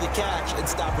ball after the catch and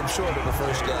stop him short of the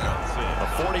 1st down. A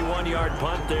 41-yard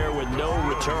punt there with no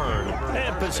return.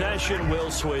 And possession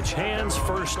will switch hands,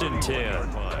 1st and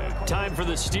 10. Time for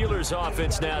the Steelers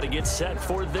offense now to get set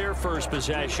for their first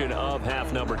possession of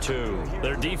half number 2.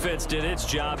 Their defense did its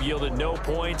job, yielded no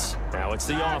points. Now it's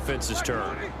the offense's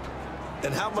turn.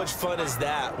 And how much fun is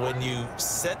that when you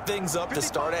set things up to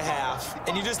start a half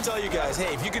and you just tell you guys,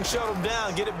 hey, if you can shut them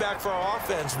down, get it back for our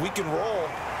offense, we can roll.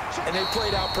 And they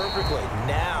played out perfectly.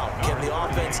 Now, can the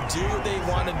offense do what they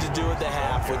wanted to do at the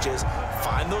half, which is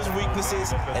find those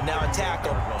weaknesses and now attack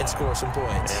them and score some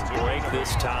points. And break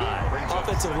this tie.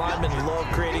 Offensive linemen love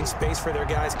creating space for their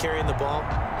guys carrying the ball,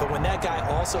 but when that guy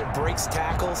also breaks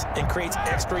tackles and creates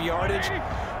extra yardage,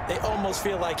 they almost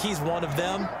feel like he's one of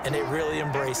them, and they really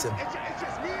embrace him.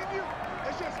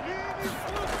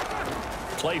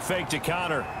 Play fake to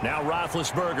Connor. Now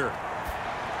Roethlisberger.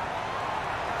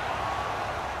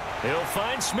 He'll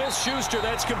find Smith-Schuster.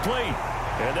 That's complete.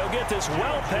 And they'll get this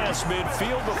well past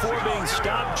midfield before being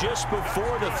stopped just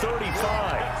before the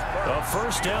 35. A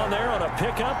 1st down there on a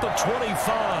pickup of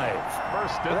 25.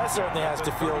 First Well, and that certainly 10 has at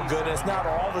to the feel good. 36. It's not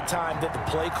all the time that the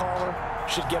play caller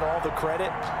should get all the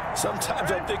credit.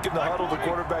 Sometimes I think in the huddle, the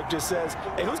quarterback just says,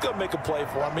 hey, who's going to make a play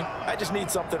for me? I just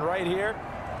need something right here.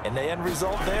 And the end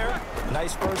result there,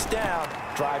 nice first down.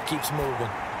 Drive keeps moving.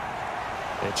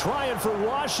 They're trying for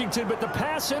Washington, but the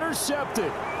pass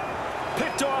intercepted.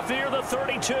 Picked off near the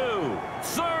 32,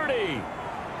 30,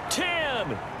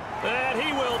 10. And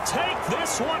he will take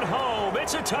this one home.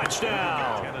 It's a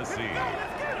touchdown. Tennessee.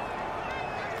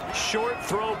 Short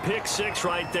throw, pick six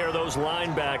right there. Those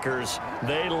linebackers,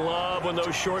 they love when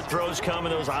those short throws come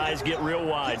and those eyes get real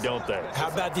wide, don't they? How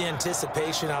about the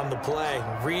anticipation on the play?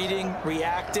 Reading,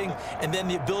 reacting, and then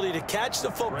the ability to catch the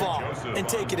football and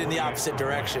take it in the opposite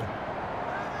direction.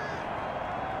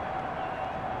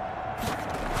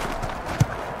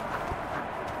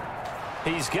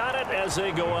 He's got it as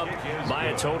they go up by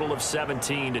a total of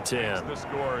 17-10. The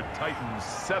score, Titans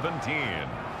 17,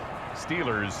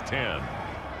 Steelers 10.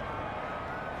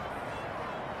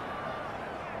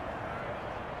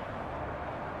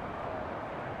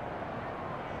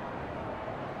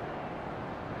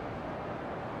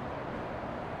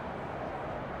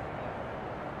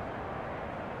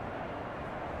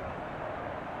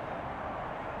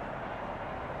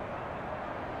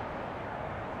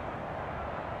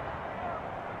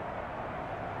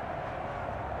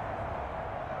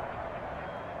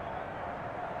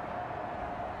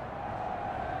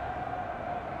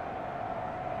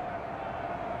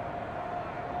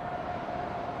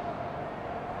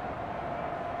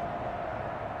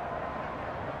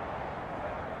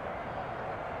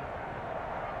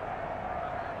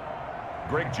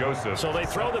 Greg Joseph. So they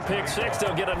throw the pick six.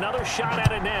 They'll get another shot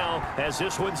at it now as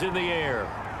this one's in the air.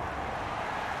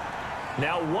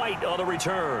 Now White on the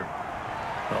return.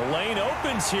 The lane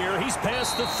opens here. He's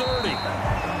past the 30.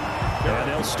 And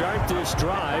they'll start this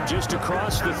drive just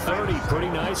across the 30. Pretty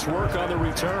nice work on the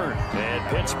return. And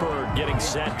Pittsburgh getting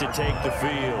set to take the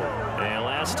field. And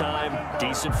last time,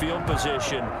 decent field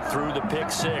position through the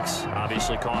pick six.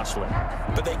 Obviously costly.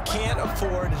 But they can't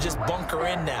afford to just bunker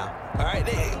in now. All right,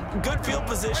 good field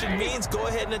position means go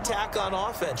ahead and attack on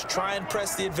offense. Try and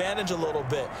press the advantage a little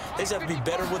bit. They just have to be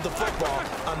better with the football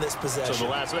on this possession.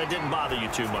 So that didn't bother you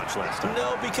too much last time?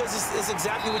 No, because it's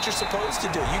exactly what you're supposed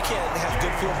to do. You can't have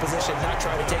good field position and not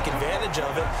try to take advantage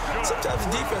of it. Sometimes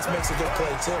the defense makes a good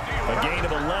play, too. A gain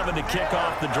of 11 to kick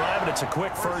off the drive, and it's a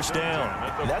quick first down.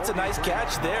 That's a nice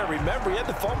catch there. Remember, he had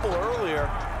the fumble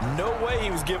earlier. No way he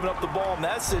was giving up the ball in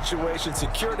that situation.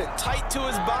 Secured it tight to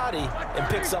his body and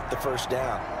picks up the first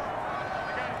down.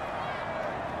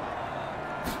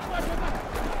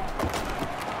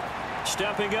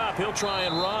 Stepping up, he'll try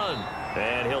and run.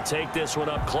 And he'll take this one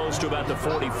up close to about the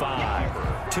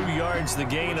 45. 2 yards the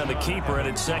gain on the keeper, and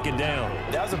it's second down.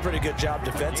 That was a pretty good job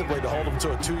defensively to hold him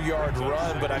to a 2-yard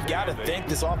run, but I've got to think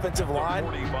this offensive line,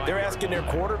 they're asking their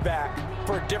quarterback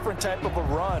for a different type of a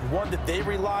run, one that they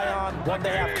rely on, one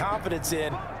they have confidence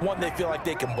in, one they feel like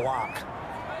they can block.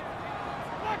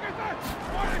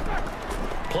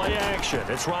 Play action.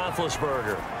 It's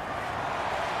Roethlisberger.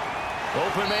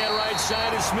 Open man right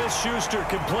side is Smith-Schuster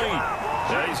complete.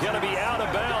 Now he's going to be out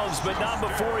of bounds, but not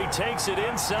before he takes it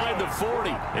inside the 40.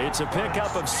 It's a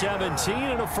pickup of 17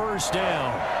 and a first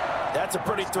down. That's a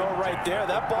pretty throw right there.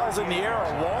 That ball's in the air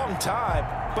a long time,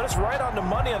 but it's right on the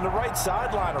money on the right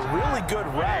sideline. A really good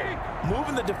route.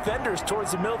 Moving the defenders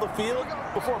towards the middle of the field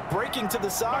before breaking to the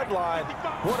sideline.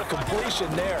 What a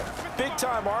completion there.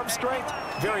 Big-time arm strength.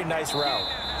 Very nice route.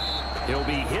 He'll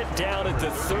be hit down at the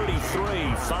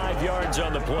 33, 5 yards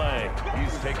on the play.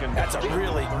 He's taken. That's a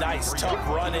really nice, tough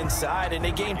run inside, and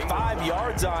they gained 5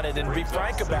 yards on it. And to be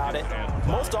frank about it,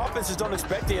 most offenses don't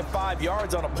expect to get 5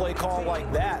 yards on a play call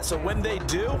like that. So when they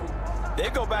do, they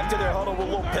go back to their huddle with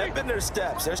a little pep in their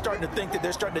steps. They're starting to think that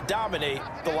they're starting to dominate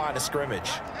the line of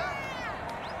scrimmage.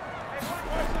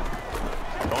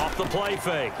 Off the play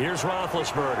fake. Here's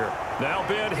Roethlisberger. Now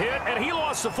been hit, and he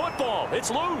lost the football.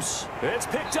 It's loose. It's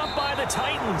picked up by the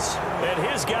Titans, and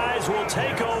his guys will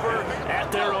take over at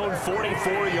their own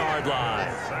 44-yard line.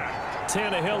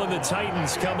 Tannehill and the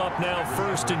Titans come up now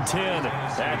 1st and 10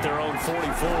 at their own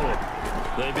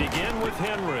 44. They begin with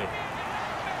Henry.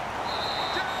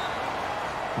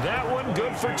 That one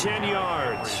good for 10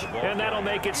 yards, and that'll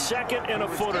make it second and a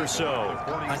foot or so.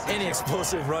 On any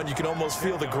explosive run, you can almost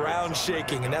feel the ground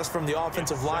shaking, and that's from the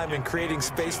offensive linemen creating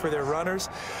space for their runners.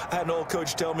 I had an old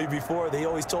coach tell me before, they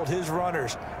always told his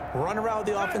runners, run around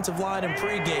the offensive line in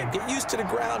pregame. Get used to the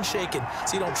ground shaking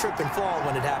so you don't trip and fall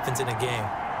when it happens in a game.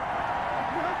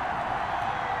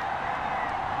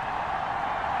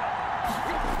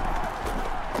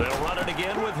 They'll run it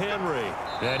again with Henry.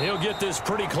 And he'll get this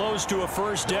pretty close to a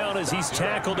first down as he's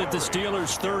tackled at the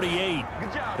Steelers' 38.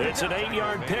 It's an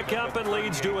 8-yard pickup and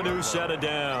leads to a new set of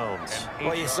downs.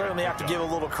 Well, you certainly have to give a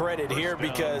little credit here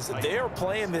because they're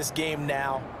playing this game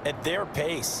now at their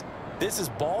pace. This is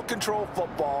ball control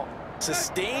football,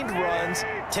 sustained runs,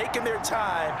 taking their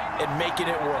time and making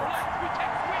it work.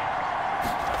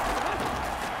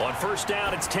 On first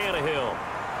down, it's Tannehill.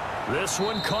 This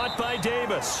one caught by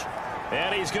Davis.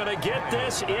 And he's going to get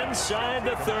this inside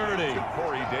the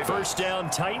 30. First down,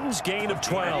 Titans, gain of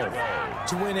 12.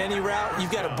 To win any route,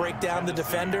 you've got to break down the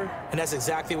defender, and that's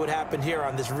exactly what happened here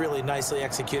on this really nicely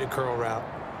executed curl route.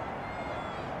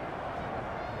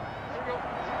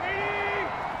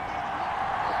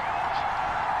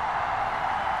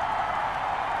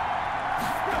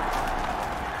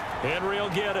 Henry will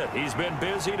get it. He's been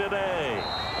busy today.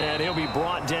 And he'll be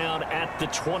brought down at the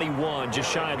 21,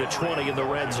 just shy of the 20 in the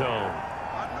red zone.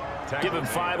 Give him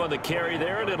 5 on the carry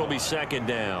there, and it'll be second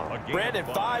down. Brandon,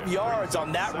 5 yards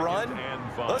on that run.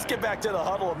 Let's get back to the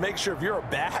huddle and make sure if you're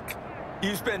a back,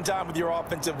 you spend time with your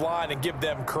offensive line and give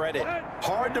them credit.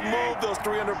 Hard to move those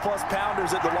 300-plus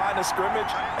pounders at the line of scrimmage,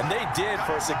 and they did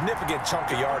for a significant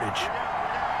chunk of yardage.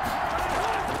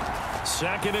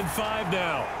 2nd and 5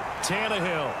 now.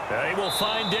 Tannehill. They will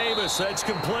find Davis. That's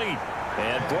complete.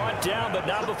 And brought down, but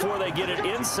not before they get it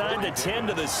inside the 10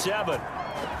 to the 7.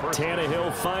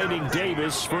 Tannehill finding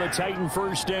Davis for a Titan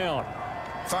first down.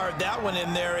 Fired that one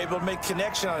in there, able to make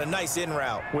connection on a nice in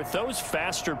route. With those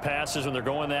faster passes when they're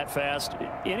going that fast,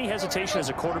 any hesitation as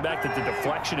a quarterback that the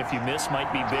deflection, if you miss,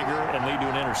 might be bigger and lead to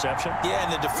an interception? Yeah,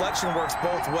 and the deflection works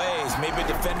both ways. Maybe a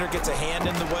defender gets a hand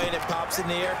in the way and it pops in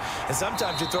the air. And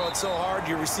sometimes you throw it so hard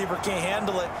your receiver can't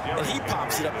handle it, and he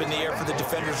pops it up in the air for the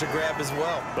defenders to grab as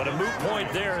well. But a moot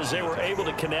point there as they were able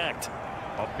to connect.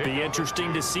 Be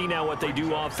interesting to see now what they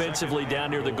do offensively down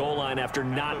near the goal line after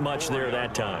not much there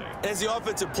that time. As the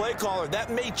offensive play caller, that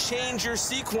may change your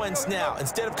sequence now.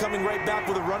 Instead of coming right back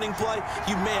with a running play,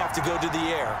 you may have to go to the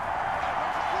air.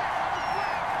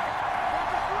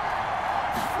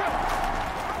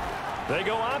 They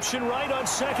go option right on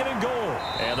 2nd and goal.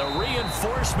 And the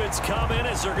reinforcements come in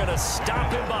as they're going to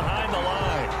stop him behind the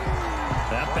line.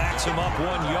 That backs him up 1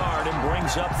 yard and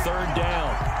brings up 3rd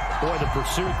down. Boy, the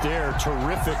pursuit there,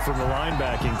 terrific from the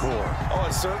linebacking core. Oh,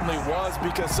 it certainly was,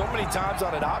 because so many times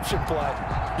on an option play,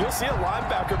 you'll see a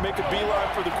linebacker make a beeline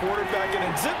for the quarterback, and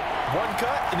then zip, one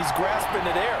cut, and he's grasping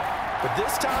it air. But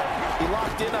this time, he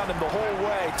locked in on him the whole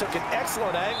way, took an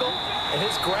excellent angle, and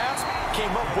his grasp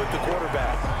came up with the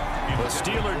quarterback. The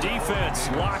Steeler defense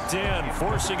locked in,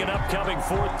 forcing an upcoming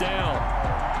 4th down.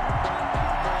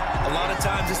 A lot of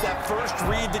times it's that first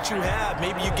read that you have.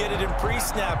 Maybe you get it in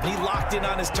pre-snap, and he locked in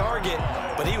on his target,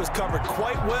 but he was covered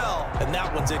quite well, and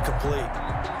that one's incomplete.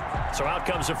 So out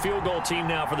comes a field goal team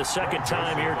now for the 2nd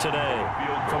time here today.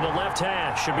 From the left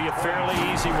hash, should be a fairly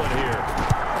easy one here.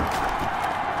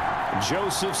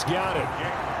 Joseph's got it.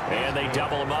 And they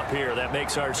double him up here. That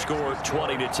makes our score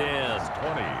 20-10.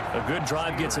 A good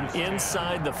drive gets them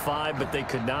inside the 5, but they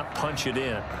could not punch it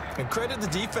in. And credit the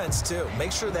defense, too.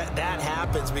 Make sure that that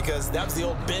happens, because that was the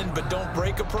old bend but don't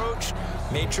break approach.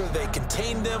 Made sure they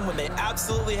contained them when they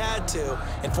absolutely had to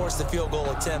and forced the field goal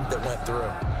attempt that went through.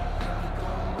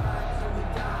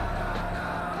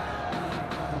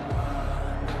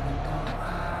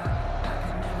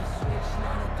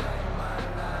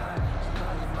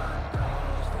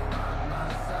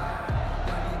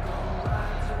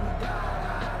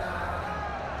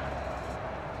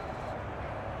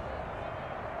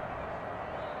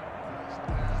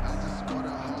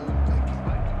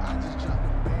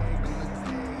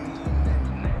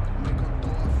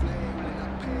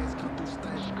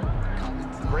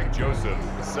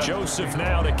 Joseph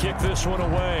now to kick this one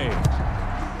away.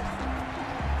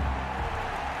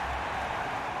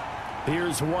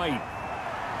 Here's White.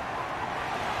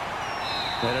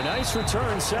 And a nice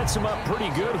return sets him up pretty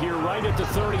good here right at the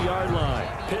 30-yard line.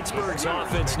 Pittsburgh's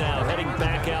offense now heading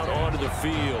back out onto the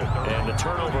field. And the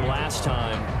turnover last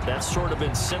time, that's sort of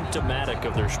been symptomatic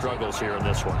of their struggles here in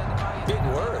this one. Big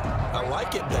word. I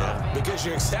like it, though, because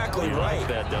you're exactly right. You like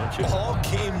that, don't you? All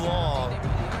game long,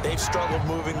 they've struggled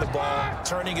moving the ball,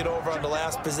 turning it over on the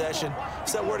last possession.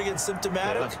 Is that word again,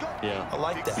 symptomatic? Yeah. I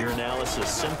like that. Your analysis,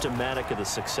 symptomatic of the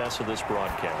success of this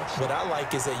broadcast. What I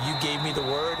like is that you gave me the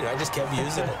word, and I just kept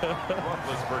using it.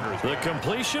 The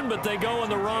completion, but they go in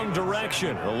the wrong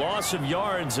direction. A loss of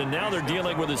yards, and now they're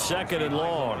dealing with a 2nd and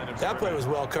long. That play was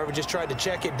well covered. Just tried to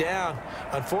check it down.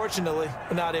 Unfortunately,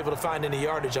 we're not able to find any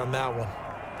yardage on that one.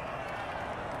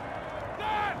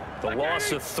 The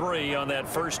loss of 3 on that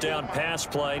first down pass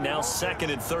play. Now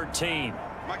 2nd and 13.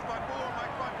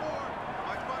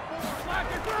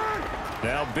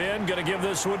 Now Ben going to give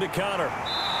this one to Connor.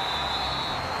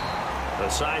 A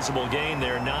sizable gain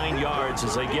there, 9 yards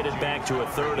as they get it back to a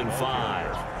 3rd and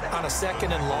 5. On a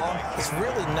 2nd and long, it's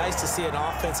really nice to see an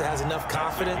offense that has enough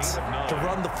confidence to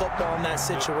run the football in that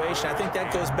situation. I think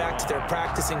that goes back to their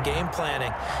practice and game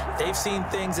planning. They've seen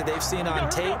things that they've seen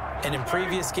on tape and in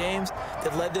previous games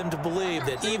that led them to believe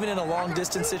that even in a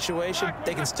long-distance situation,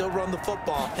 they can still run the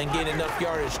football and gain enough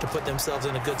yardage to put themselves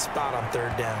in a good spot on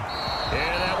 3rd down.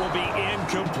 And that will be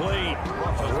incomplete.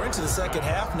 We're into the 2nd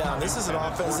half now, and this is an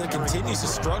offense that continues to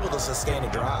struggle to sustain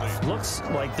a drive. Looks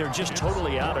like they're just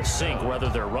totally out of sync, whether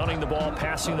they're running the ball,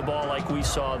 passing the ball like we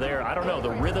saw there. I don't know.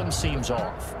 The rhythm seems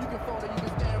off.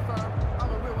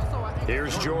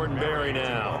 Here's Jordan Berry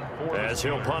now as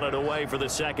he'll punt it away for the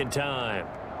 2nd time.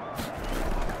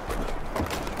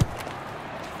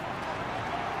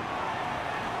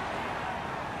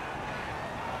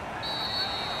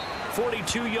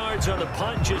 .42 yards on the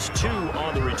punt, just 2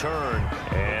 on the return.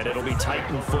 And it'll be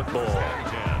Titan football.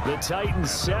 The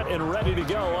Titans set and ready to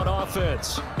go on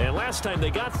offense. And last time they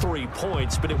got 3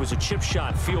 points, but it was a chip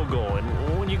shot field goal.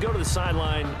 And when you go to the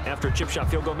sideline after a chip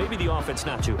shot field goal, maybe the offense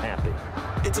not too happy.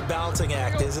 It's a balancing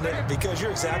act, isn't it? Because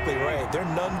you're exactly right. They're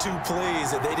none too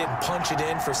pleased that they didn't punch it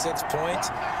in for 6 points.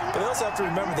 But they also have to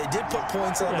remember they did put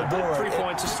points on the board. 3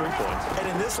 points is 3 points. And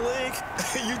in this league,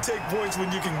 you take points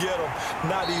when you can get them.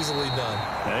 Not easily done.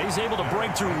 Now he's able to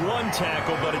break through 1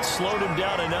 tackle, but it slowed him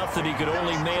down enough that he could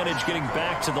only manage getting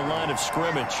back to the line of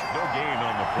scrimmage. No gain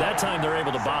on the play. That time they're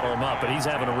able to bottle him up, but he's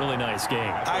having a really nice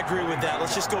game. I agree with that.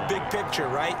 Let's just go big picture,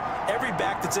 right? Every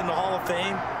back that's in the Hall of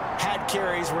Fame had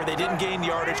carries where they didn't gain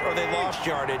yardage or they lost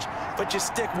yardage, but you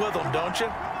stick with them, don't you?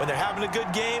 When they're having a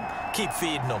good game, keep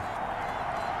feeding them.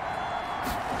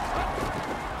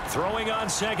 Throwing on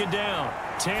 2nd down,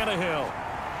 Tannehill.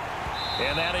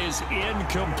 And that is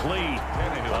incomplete.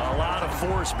 A lot of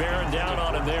force bearing down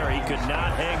on him there. He could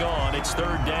not hang on. It's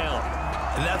 3rd down.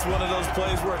 And that's one of those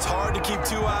plays where it's hard to keep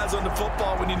 2 eyes on the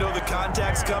football when you know the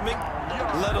contact's coming,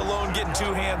 let alone getting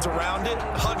 2 hands around it,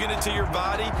 hugging it to your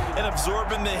body, and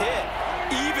absorbing the hit,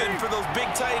 even for those big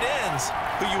tight ends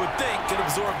who you would think could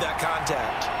absorb that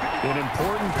contact. An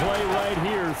important play right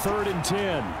here, 3rd and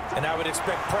 10. And I would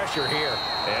expect pressure here.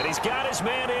 And he's got his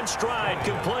man in stride,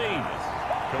 complete.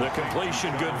 The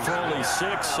completion good for only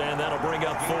 6, and that'll bring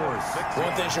up 4th.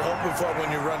 One thing you're hoping for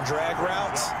when you run drag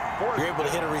routes, you're able to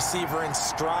hit a receiver in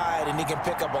stride, and he can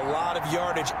pick up a lot of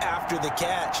yardage after the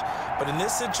catch. But in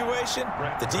this situation,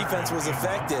 the defense was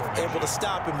effective, able to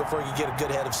stop him before he could get a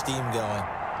good head of steam going.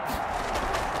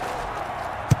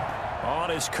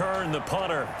 On is Kern, the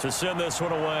punter, to send this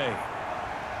one away.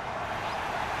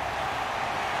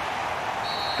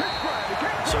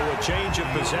 So a change of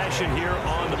possession here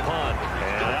on the punt.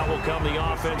 And out will come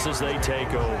the offense as they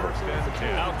take over.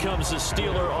 Out comes the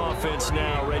Steeler offense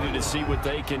now, ready to see what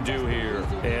they can do here.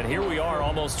 And here we are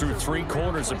almost through 3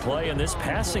 quarters of play, and this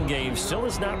passing game still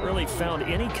has not really found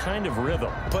any kind of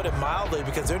rhythm. Put it mildly,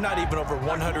 because they're not even over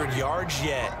 100 yards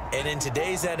yet. And in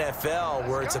today's NFL,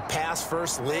 where it's a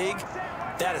pass-first league,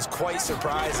 that is quite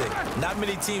surprising. Not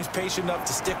many teams patient enough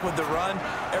to stick with the run.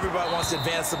 Everybody wants to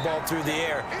advance the ball through the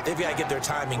air. They've got to get their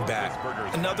timing back.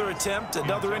 Another attempt,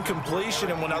 another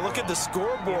incompletion, and when I look at the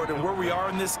scoreboard and where we are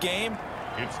in this game,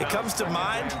 it comes to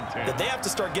mind that they have to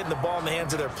start getting the ball in the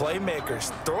hands of their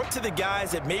playmakers. Throw it to the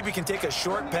guys that maybe can take a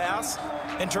short pass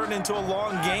and turn it into a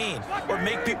long gain or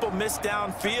make people miss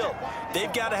downfield.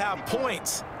 They've got to have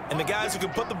points, and the guys who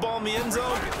can put the ball in the end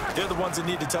zone, they're the ones that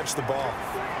need to touch the ball.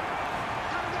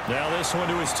 Now this one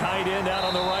to his tight end out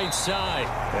on the right side.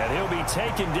 And he'll be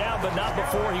taken down, but not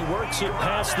before he works it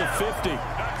past the 50.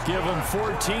 Give him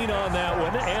 14 on that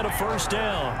one and a 1st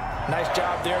down. Nice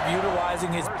job there of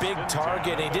utilizing his big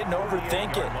target. He didn't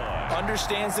overthink it.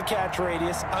 Understands the catch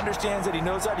radius, understands that he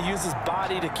knows how to use his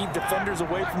body to keep defenders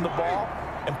away from the ball,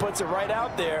 and puts it right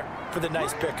out there for the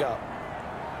nice pickup.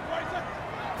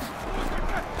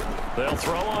 They'll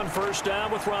throw on 1st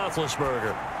down with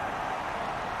Roethlisberger.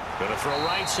 Going to throw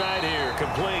right side here,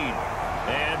 complete.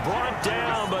 And brought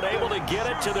down, but able to get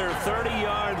it to their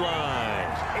 30-yard line.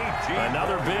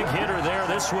 Another big hitter there.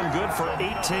 This one good for 18.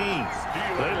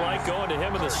 They like going to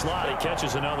him in the slot. He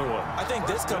catches another one. I think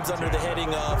this comes under the heading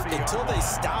of, until they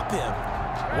stop him,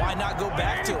 why not go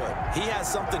back to it? He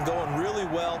has something going really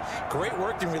well. Great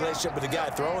working relationship with the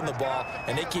guy throwing the ball,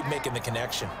 and they keep making the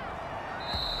connection.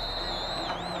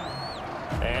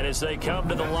 And as they come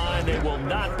to the line, they will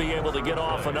not be able to get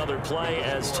off another play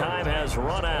as time has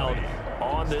run out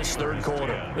on this 3rd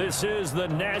quarter. This is the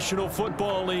National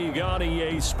Football League on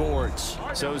EA Sports.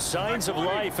 So signs of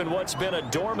life in what's been a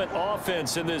dormant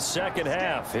offense in this 2nd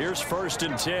half. Here's 1st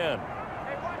and 10.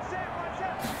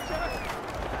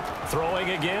 Throwing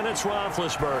again, it's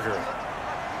Roethlisberger.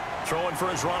 Throwing for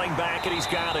his running back, and he's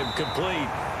got him complete.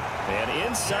 And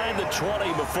inside the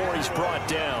 20 before he's brought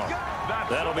down.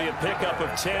 That'll be a pickup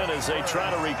of 10 as they try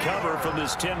to recover from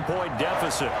this 10-point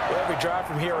deficit. Well, every drive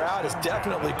from here out is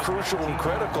definitely crucial and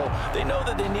critical. They know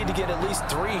that they need to get at least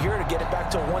 3 here to get it back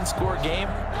to a one-score game.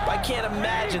 But I can't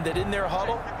imagine that in their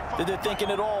huddle that they're thinking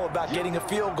at all about getting a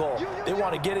field goal. They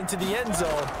want to get into the end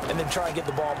zone and then try and get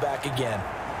the ball back again.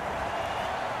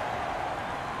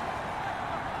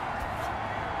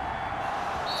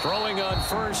 Throwing on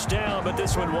first down, but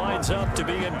this one winds up to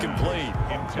be incomplete.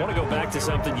 I want to go back to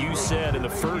something you said in the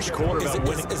first quarter about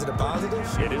winning. Is it a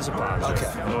positive? It is a positive.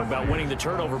 Okay. About winning the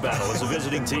turnover battle. As a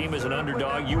visiting team, as an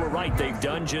underdog, you were right. They've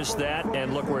done just that,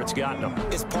 and look where it's gotten them.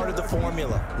 It's part of the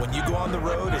formula. When you go on the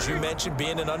road, as you mentioned,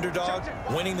 being an underdog,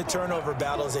 winning the turnover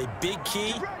battle is a big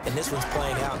key, and this one's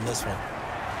playing out in this one.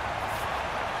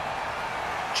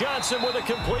 Johnson with a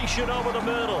completion over the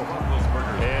middle.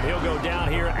 And he'll go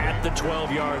down here at the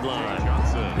 12-yard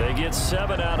line. They get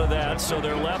 7 out of that, so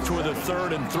they're left with a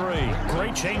 3rd and 3.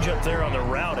 Great change up there on the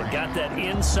route. It got that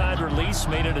inside release,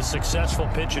 made it a successful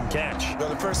pitch and catch. Well,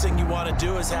 the first thing you want to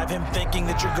do is have him thinking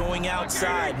that you're going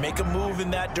outside. Make a move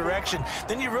in that direction.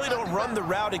 Then you really don't run the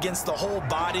route against the whole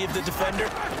body of the defender.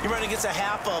 You run against a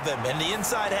half of him, and the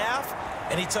inside half,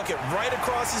 and he took it right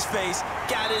across his face,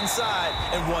 got inside,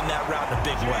 and won that route in a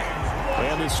big way.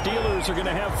 And the Steelers are going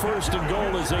to have 1st and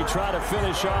goal as they try to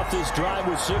finish off this drive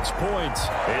with 6 points.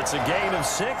 It's a gain of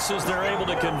 6 as they're able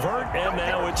to convert, and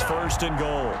now it's 1st and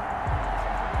goal.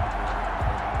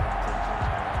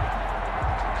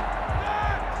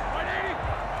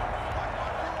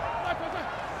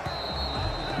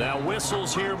 Now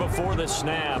whistles here before the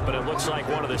snap, and it looks like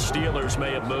one of the Steelers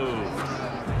may have moved.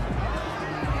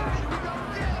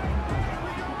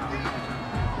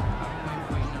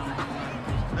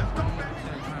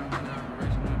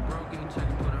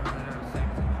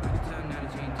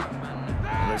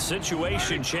 The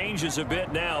situation changes a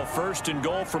bit now. 1st and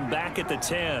goal from back at the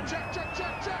 10.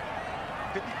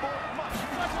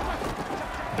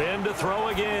 Ben to throw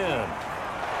again.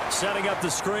 Setting up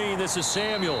the screen, this is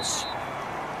Samuels.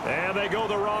 And they go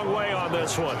the wrong way on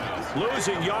this one.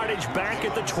 Losing yardage back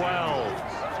at the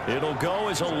 12. It'll go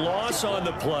as a loss on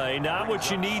the play. Not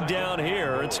what you need down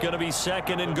here. It's going to be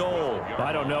 2nd and goal.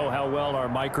 I don't know how well our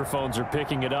microphones are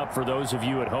picking it up for those of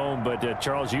you at home, but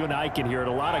Charles, you and I can hear it.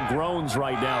 A lot of groans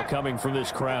right now coming from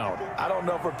this crowd. I don't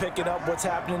know if we're picking up what's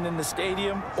happening in the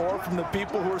stadium or from the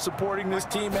people who are supporting this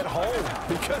team at home,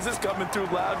 because it's coming through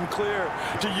loud and clear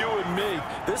to you and me.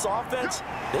 This offense,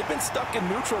 they've been stuck in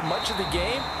neutral much of the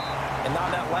game. And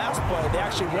on that last play, they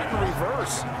actually went in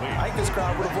reverse. I think this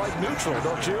crowd would have liked neutral,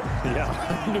 don't you?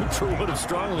 Yeah, neutral would have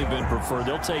strongly been preferred.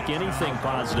 They'll take anything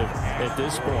positive at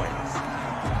this point.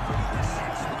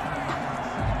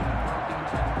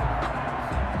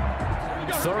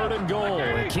 Third and goal.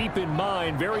 And keep in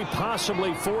mind, very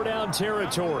possibly 4-down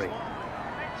territory.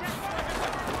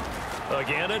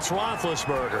 Again, it's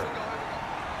Roethlisberger.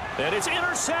 And it's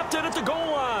intercepted at the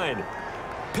goal line.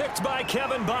 Picked by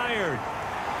Kevin Byard.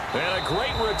 And a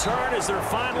great return as they're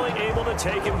finally able to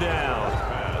take him down.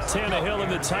 Tannehill and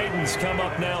the Titans come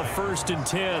up now 1st and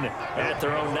 10 at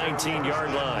their own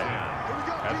 19-yard line.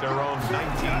 At their own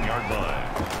 19-yard line.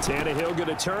 Tannehill going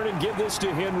to turn and give this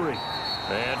to Henry.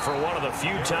 And for one of the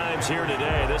few times here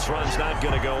today, this run's not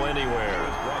going to go anywhere.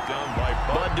 Brought down by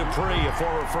Bud Dupree, a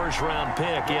former first-round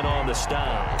pick, in on the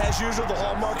stop. As usual, the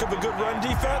hallmark of a good run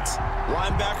defense,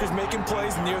 linebackers making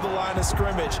plays near the line of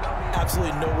scrimmage.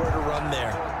 Absolutely nowhere to run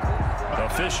there.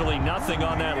 Officially nothing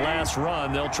on that last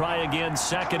run. They'll try again,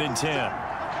 2nd and 10.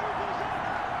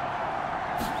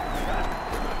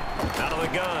 Out of the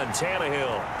gun,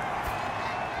 Tannehill.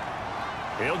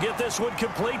 He'll get this one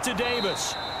complete to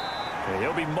Davis. And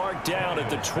he'll be marked down at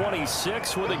the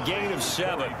 26 with a gain of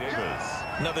 7.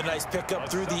 Another nice pickup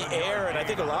through the air, and I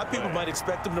think a lot of people might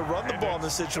expect them to run the ball in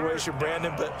this situation,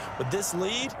 Brandon, but with this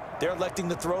lead, they're electing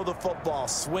to throw the football.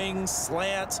 Swings,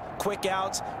 slants, quick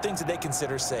outs, things that they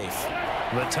consider safe.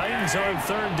 The Titans on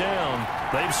 3rd down.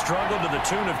 They've struggled to the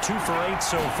tune of 2 for 8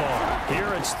 so far.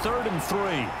 Here it's 3rd and 3.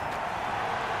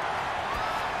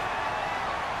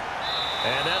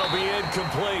 And that'll be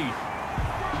incomplete.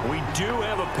 We do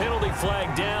have a penalty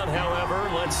flag down, however.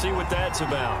 Let's see what that's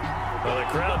about. Well, the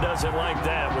crowd doesn't like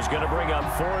that. Was going to bring up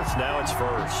 4th. Now it's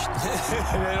 1st.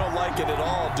 They don't like it at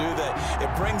all, do they?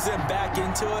 It brings them back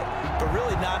into it, but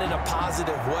really not in a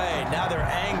positive way. Now they're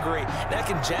angry. That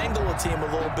can jangle a team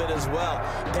a little bit as well.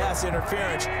 Pass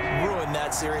interference ruined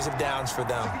that series of downs for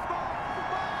them.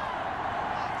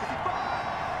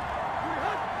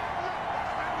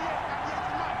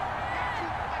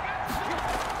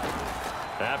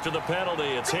 After the penalty,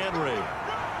 it's Henry.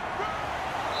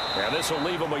 And this will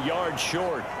leave him a yard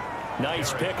short.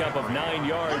 Nice pickup of 9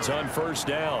 yards on first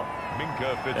down.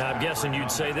 I'm guessing you'd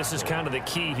say this is kind of the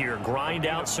key here. Grind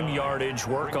out some yardage,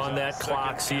 work on that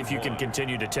clock, see if you can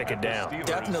continue to tick it down.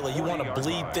 Definitely, you want to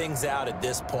bleed things out at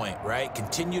this point, right?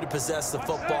 Continue to possess the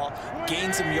football,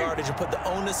 gain some yardage, and put the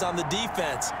onus on the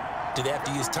defense. Do they have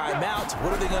to use timeouts?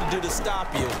 What are they going to do to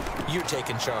stop you? You're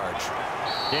taking charge.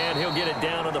 And he'll get it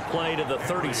down on the play to the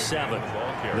 37.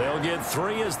 They'll get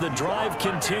 3 as the drive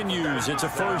continues. It's a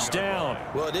first down.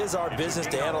 Well, it is our business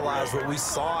to analyze what we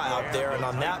saw out there. And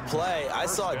on that play, I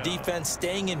saw a defense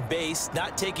staying in base,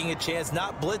 not taking a chance,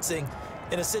 not blitzing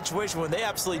in a situation when they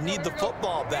absolutely need the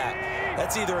football back.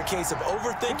 That's either a case of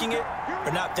overthinking it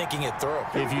or not thinking it through.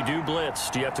 If you do blitz,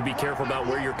 do you have to be careful about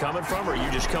where you're coming from, or are you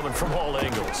just coming from all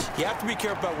angles? You have to be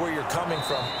careful about where you're coming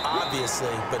from,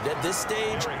 obviously, but at this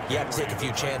stage, you have to take a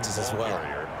few chances as well.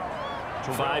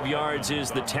 5 yards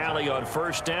is the tally on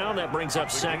first down. That brings up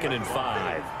 2nd and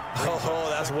 5. Oh,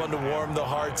 that's one to warm the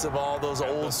hearts of all those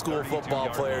old school football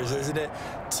players, isn't it?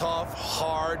 Tough,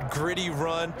 hard, gritty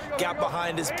run, got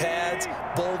behind his pads,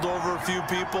 bowled over a few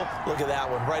people. Look at that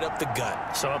one, right up the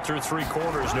gut. Saw it through 3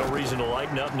 quarters, no reason to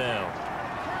lighten up now.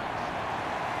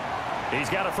 He's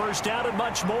got a first down and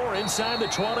much more inside the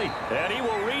 20. And he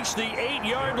will reach the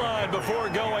 8-yard line before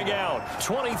going out.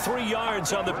 23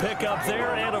 yards on the pickup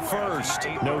there and a first.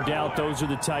 No doubt those are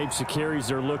the types of carries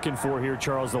they're looking for here,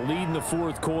 Charles. The lead in the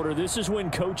 4th quarter. This is when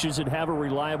coaches that have a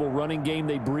reliable running game,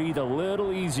 they breathe a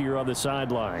little easier on the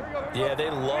sideline. Yeah, they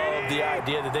love the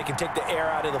idea that they can take the air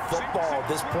out of the football at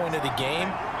this point of the game.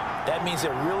 That means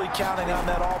they're really counting on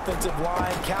that offensive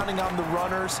line, counting on the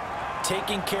runners,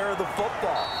 taking care of the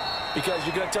football. Because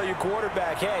you're going to tell your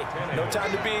quarterback, hey, no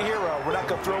time to be a hero. We're not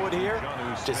going to throw it here.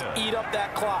 Just eat up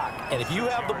that clock. And if you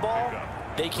have the ball,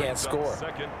 they can't score.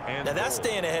 Now, that's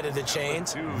staying ahead of the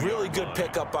chains. Really good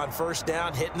pickup on first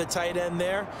down, hitting the tight end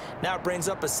there. Now it brings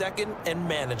up a 2nd and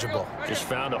manageable. Just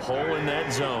found a hole in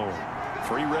that zone.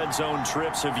 3 red zone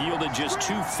trips have yielded just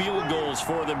 2 field goals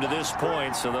for them to this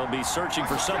point, so they'll be searching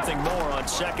for something more on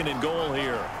 2nd and goal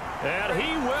here. And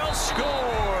he will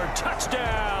score.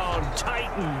 Touchdown,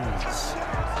 Titans.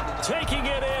 Taking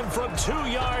it in from 2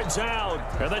 yards out.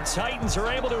 And the Titans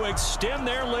are able to extend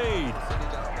their lead.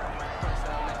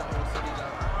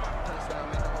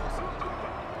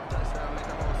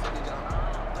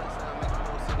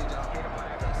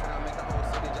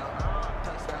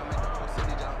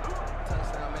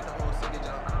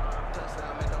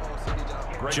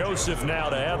 Joseph now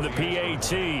to have the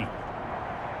PAT.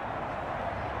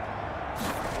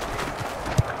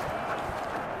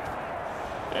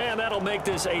 And that'll make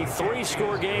this a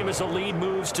 3-score game as the lead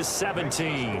moves to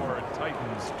 17.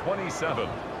 Titans 27,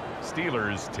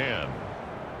 Steelers 10.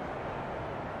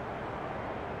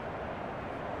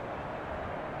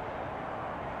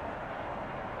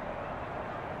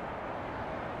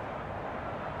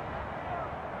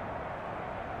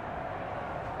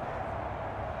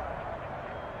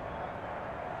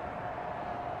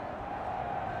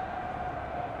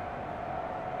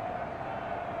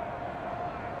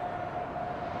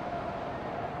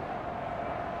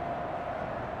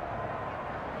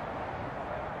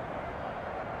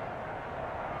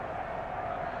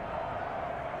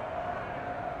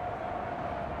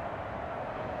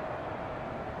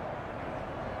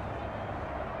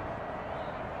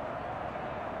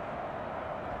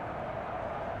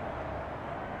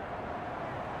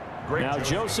 Now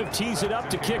Joseph tees it up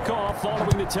to kick off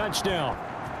following the touchdown.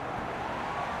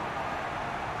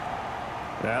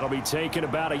 That'll be taken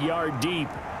about a yard deep.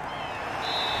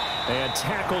 And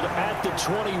tackled at the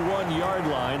 21-yard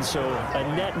line, so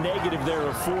a net negative there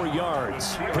of 4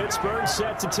 yards. Pittsburgh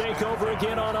set to take over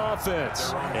again on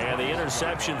offense. And the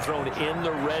interception thrown in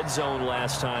the red zone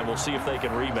last time. We'll see if they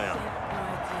can rebound.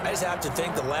 I just have to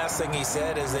think the last thing he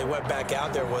said as they went back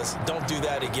out there was, don't do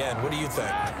that again. What do you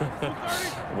think?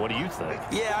 What do you think?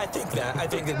 Yeah, I think that. I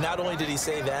think that not only did he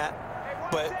say that,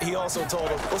 but he also told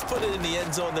him, let's put it in the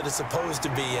end zone that it's supposed to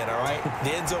be in, all right?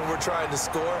 The end zone we're trying to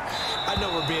score. I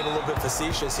know we're being a little bit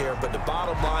facetious here, but the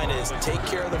bottom line is take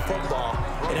care of the football,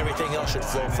 and everything else should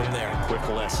flow from there. Quick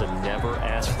lesson, never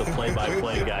ask the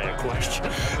play-by-play guy a question.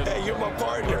 Hey, you're my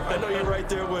partner. I know you're right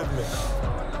there with me.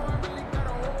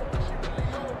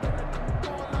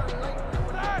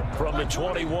 From the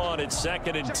 21, it's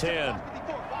 2nd and 10.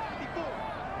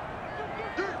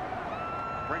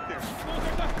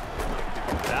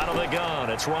 Out of the gun,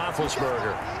 it's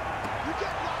Roethlisberger.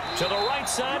 To the right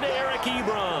side to Eric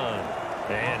Ebron.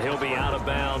 And he'll be out of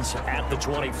bounds at the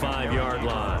 25-yard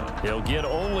line. He'll get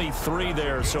only 3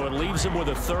 there, so it leaves him with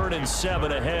a 3rd and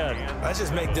 7 ahead. Let's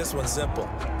just make this one simple.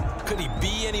 Could he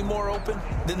be any more open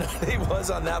than he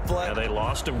was on that play? Yeah, they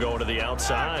lost him going to the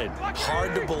outside.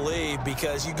 Hard to believe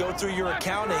because you go through your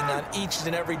accounting on each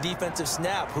and every defensive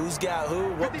snap. Who's got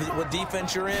who, what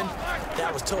defense you're in.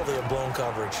 That was totally a blown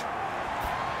coverage.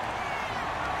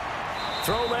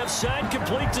 Throw left side,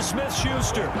 complete to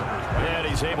Smith-Schuster. And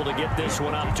he's able to get this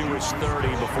one up to his 30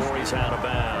 before he's out of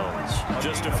bounds.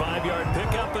 Just a 5-yard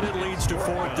pickup, and it leads to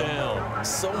 4th down.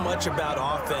 So much about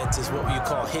offense is what you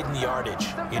call hidden yardage.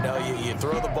 You know, you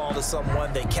throw the ball to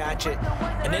someone, they catch it,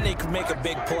 and then they can make a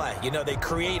big play. You know, they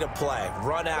create a play,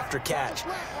 run after catch.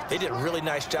 They did a really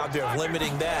nice job there of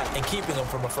limiting that and keeping him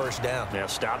from a 1st down. Yeah,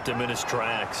 stopped him in his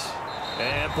tracks.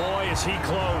 And boy, is he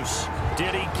close.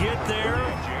 Did he get there?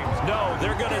 No,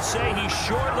 they're going to say he's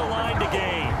short of the line to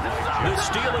gain. The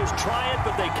Steelers try it,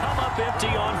 but they come up empty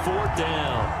on 4th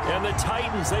down. And the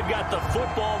Titans, they've got the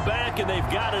football back, and they've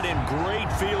got it in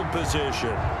great field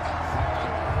position.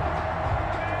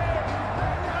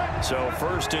 So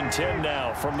 1st and 10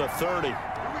 now from the 30.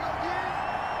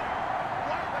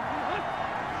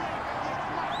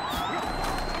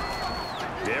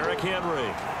 Derrick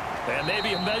Henry. And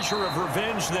maybe a measure of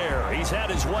revenge there. He's had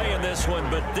his way in this one,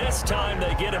 but this time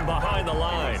they get him behind the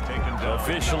line.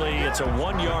 Officially, it's a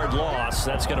 1-yard loss.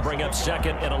 That's going to bring up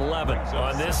 2nd and 11.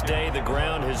 On this day, the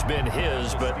ground has been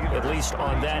his, but at least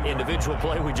on that individual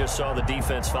play, we just saw the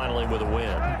defense finally with a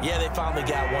win. Yeah, they finally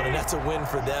got one, and that's a win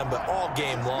for them, but all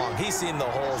game long, he's seen the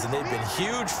holes, and they've been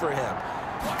huge for him.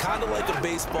 Kind of like a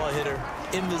baseball hitter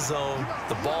in the zone.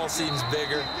 The ball seems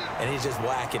bigger, and he's just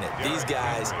whacking it. These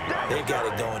guys, they've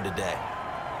got it going today.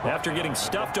 After getting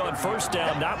stuffed on 1st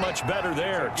down, not much better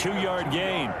there. 2-yard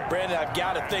gain. Brandon, I've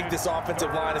got to think this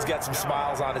offensive line has got some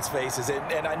smiles on its faces.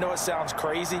 And I know it sounds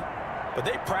crazy, but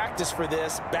they practiced for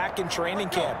this back in training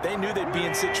camp. They knew they'd be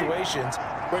in situations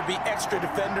where there'd be extra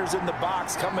defenders in the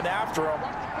box coming after them,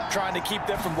 trying to keep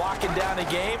them from locking down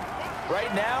a game.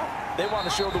 Right now, they want to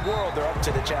show the world they're up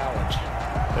to the challenge.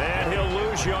 And he'll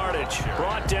lose yardage.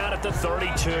 Brought down at the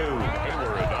 32.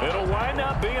 It'll wind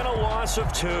up being a loss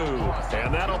of 2.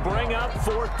 And that'll bring up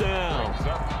 4th down.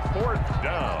 4th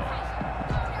down.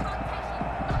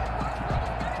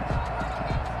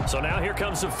 So now here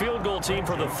comes the field goal team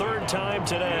for the 3rd time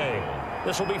today.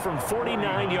 This will be from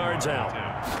 49 yards out.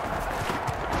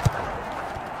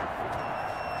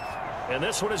 And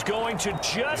this one is going to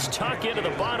just tuck into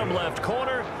the bottom left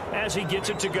corner as he gets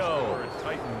it to go.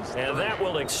 And that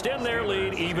will extend their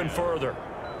lead even further.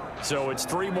 So it's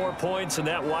 3 more points, and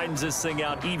that widens this thing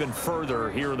out even further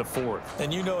here in the 4th.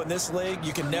 And you know in this league,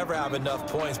 you can never have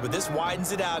enough points, but this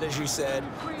widens it out, as you said,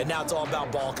 and now it's all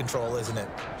about ball control, isn't it?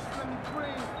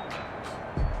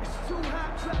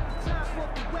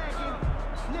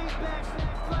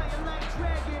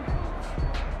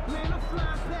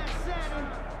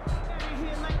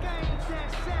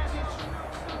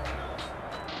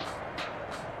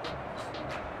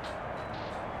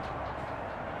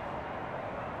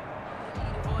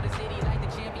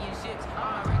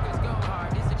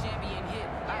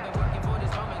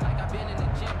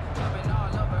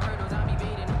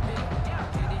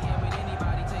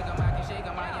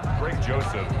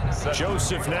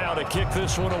 Joseph now to kick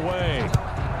this one away.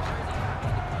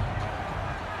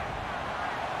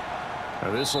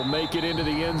 Now this will make it into the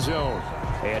end zone.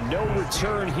 And no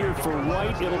return here for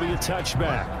Wright. It'll be a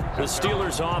touchback. The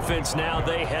Steelers offense now,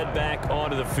 they head back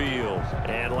onto the field.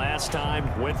 And last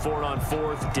time, went for it on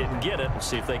 4th, didn't get it. We'll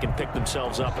see if they can pick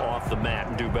themselves up off the mat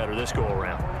and do better this go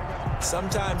around.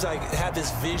 Sometimes I have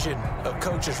this vision of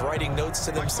coaches writing notes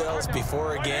to themselves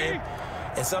before a game.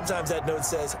 And sometimes that note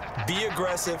says, be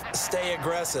aggressive, stay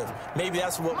aggressive. Maybe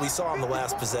that's what we saw in the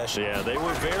last possession. Yeah, they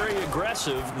were very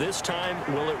aggressive. This time,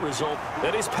 will it result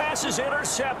that his pass is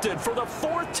intercepted for the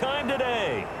 4th time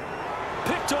today?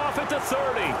 Picked off at the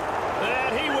 30.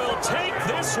 And he will take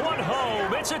this one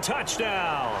home. It's a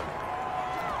touchdown.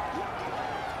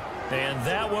 And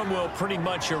that one will pretty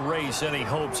much erase any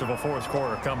hopes of a 4th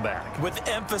quarter comeback. With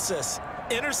emphasis,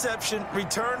 interception,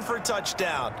 return for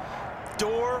touchdown.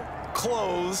 Door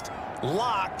closed,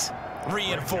 locked,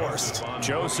 reinforced.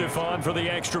 Joseph on for the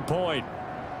extra point.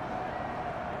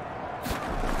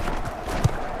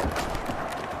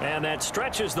 And that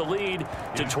stretches the lead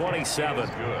to 27.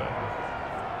 Good.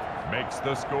 Makes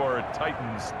the score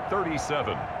Titans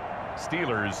 37,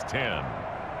 Steelers 10.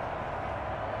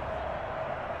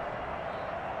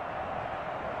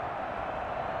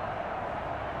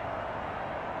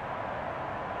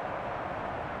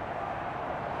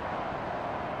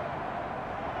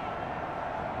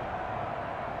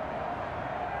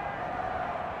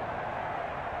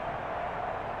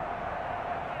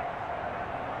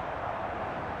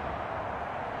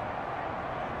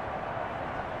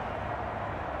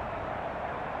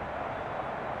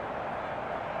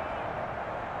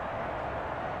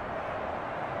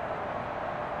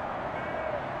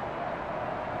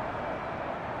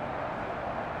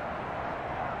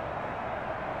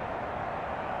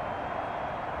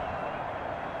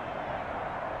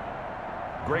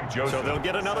 Greg Joseph. So they'll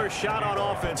get another shot on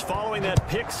offense following that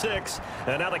pick six.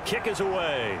 And now the kick is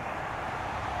away.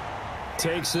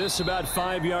 Takes this about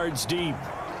 5 yards deep.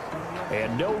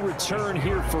 And no return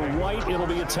here for White. It'll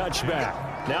be a touchback.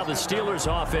 Now the Steelers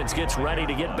offense gets ready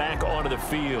to get back onto the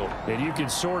field. And you can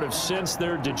sort of sense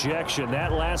their dejection.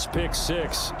 That last pick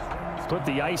six put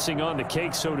the icing on the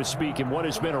cake, so to speak, in what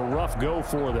has been a rough go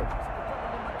for them.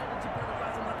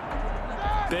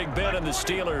 Big Ben and the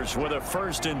Steelers with a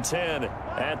 1st and 10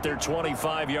 at their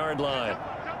 25-yard line.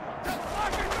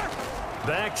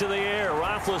 Back to the air,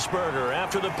 Roethlisberger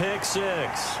after the pick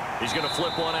six. He's going to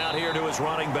flip one out here to his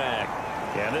running back.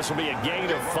 And this will be a gain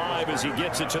of 5 as he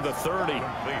gets it to the 30. You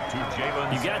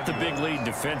got the big lead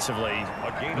defensively.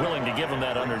 Willing to give him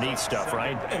that underneath stuff,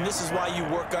 right? And this is why you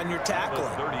work on your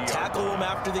tackling. Tackle them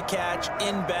after the catch,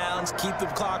 inbounds, keep the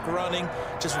clock running.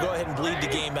 Just go ahead and bleed the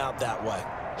game out that way.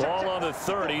 Ball on the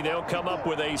 30. They'll come up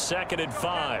with a 2nd and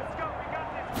 5.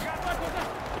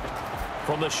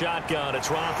 From the shotgun, it's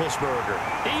Roethlisberger.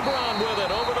 Ebron with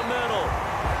it over the middle.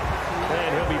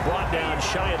 And he'll be brought down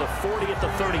shy of the 40 at the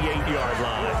 38-yard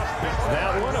line.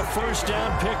 That one a 1st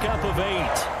down pickup of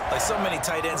 8. Like so many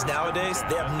tight ends nowadays,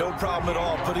 they have no problem at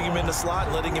all putting him in the slot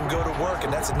and letting him go to work.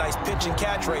 And that's a nice pitch and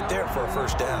catch right there for a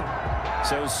 1st down.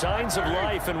 So signs of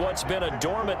life in what's been a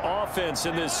dormant offense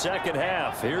in this 2nd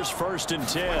half. Here's 1st and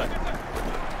 10.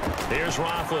 Here's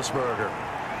Roethlisberger.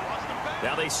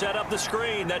 Now they set up the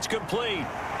screen. That's complete.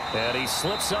 And he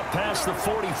slips up past the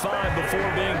 45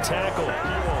 before being tackled.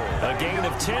 A gain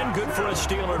of 10, good for a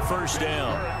Steeler 1st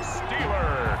down.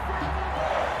 Steeler.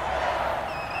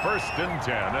 1st and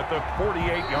 10 at the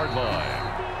 48-yard line.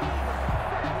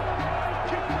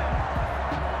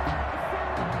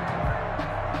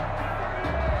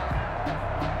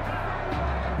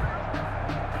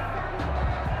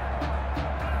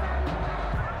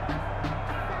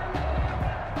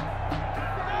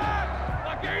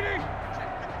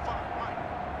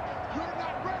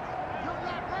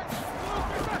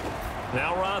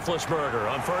 Now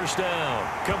Roethlisberger on 1st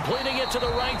down. Completing it to the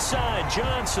right side,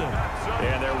 Johnson.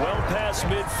 And they're well past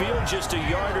midfield, just a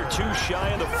yard or 2 shy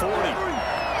of the 40.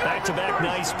 Back-to-back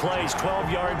nice plays,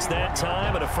 12 yards that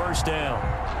time and a 1st down.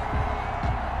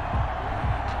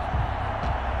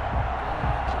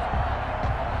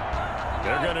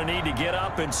 They're going to need to get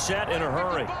up and set in a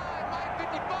hurry.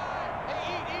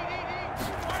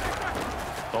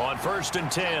 On 1st and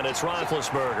 10, it's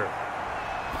Roethlisberger.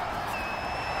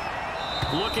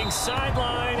 Looking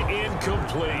sideline,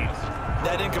 incomplete.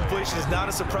 That incompletion is not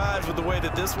a surprise with the way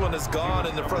that this one has gone,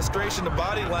 and the frustration, the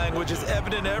body language is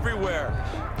evident everywhere.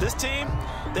 This team,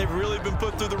 they've really been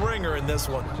put through the ringer in this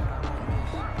one.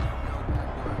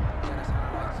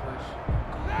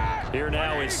 Here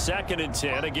now is 2nd and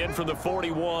 10, again from the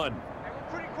 41.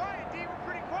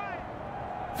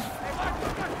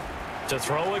 To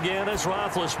throw again is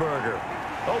Roethlisberger.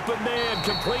 Open man,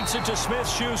 completes it to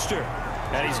Smith-Schuster.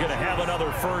 And he's going to have another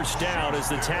 1st down as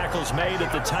the tackle's made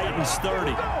at the Titans'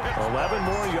 30. 11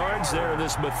 more yards there.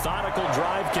 This methodical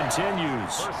drive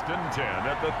continues. 1st and 10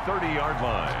 at the 30-yard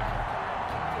line.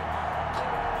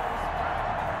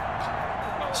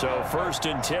 So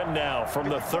 1st and 10 now from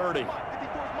the 30.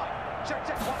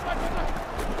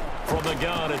 From the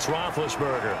gun, it's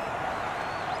Roethlisberger.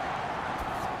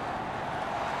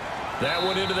 That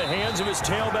went into the hands of his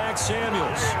tailback,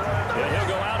 Samuels. And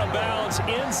he'll go out of bounds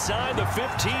inside the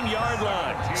 15-yard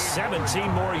line. 17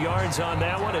 more yards on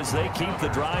that one as they keep the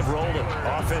drive rolling.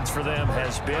 Offense for them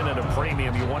has been at a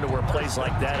premium. You wonder where plays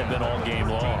like that have been all game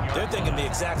long. They're thinking the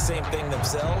exact same thing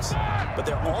themselves, but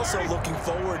they're also looking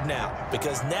forward now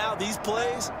because now these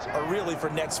plays are really for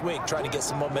next week, trying to get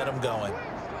some momentum going.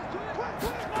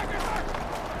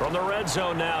 From the red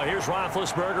zone now, here's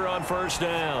Roethlisberger on 1st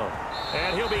down.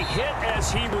 And he'll be hit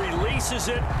as he releases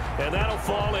it, and that'll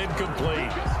fall incomplete.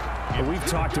 And we've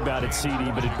talked about it, CD,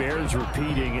 but it bears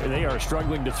repeating. They are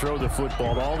struggling to throw the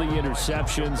football. All the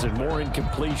interceptions and more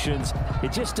incompletions.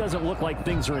 It just doesn't look like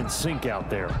things are in sync out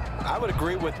there. I would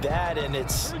agree with that, and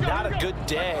it's not a good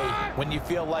day when you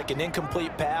feel like an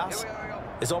incomplete pass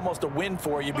is almost a win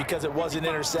for you because it wasn't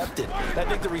intercepted. I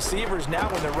think the receivers now,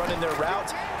 when they're running their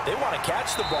routes, they want to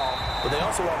catch the ball, but they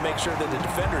also want to make sure that the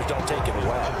defenders don't take it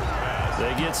away.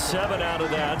 They get 7 out of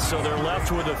that, so they're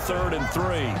left with a 3rd and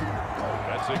 3.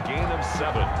 That's a gain of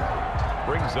 7.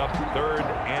 Brings up 3rd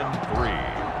and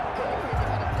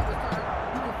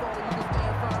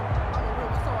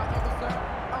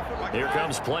 3. Here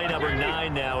comes play number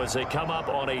 9 now as they come up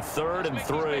on a 3rd and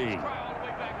 3.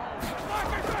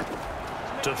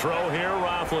 To throw here,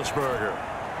 Roethlisberger.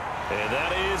 And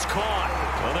that is caught.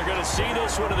 Well, they're going to see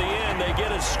this one to the end. They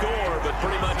get a score, but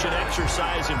pretty much an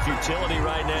exercise in futility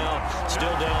right now.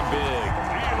 Still down big.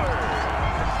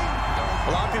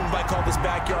 A lot of people might call this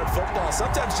backyard football.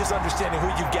 Sometimes just understanding who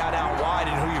you've got out wide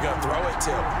and who you're going to throw it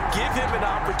to. Give him an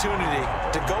opportunity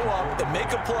to go up and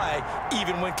make a play,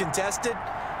 even when contested.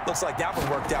 Looks like that one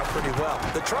worked out pretty well.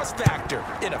 The trust factor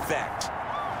in effect.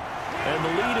 And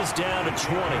the lead is down to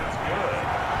 20. Good.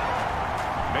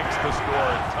 Makes the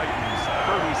score Titans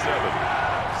 37,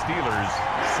 Steelers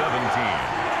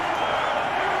 17.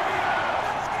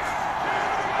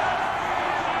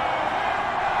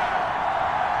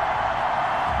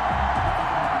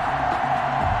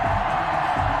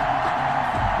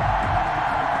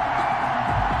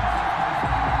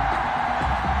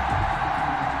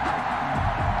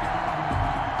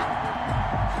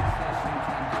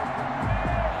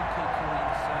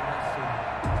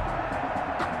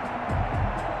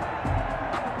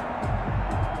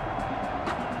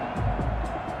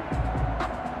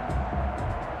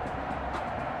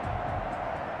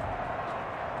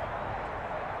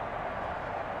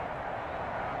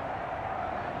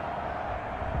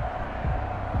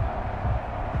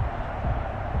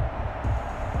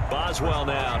 Boswell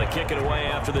now to kick it away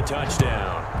after the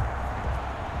touchdown.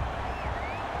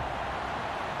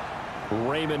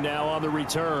 Raymond now on the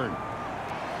return.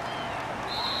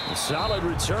 A solid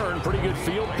return, pretty good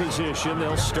field position.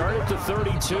 They'll start at the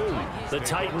 32. The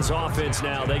Titans offense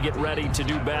now, they get ready to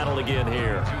do battle again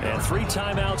here. And 3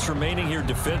 timeouts remaining here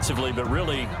defensively, but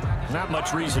really not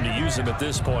much reason to use them at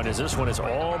this point as this one is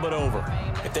all but over.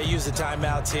 If they use the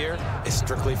timeouts here, it's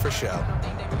strictly for show.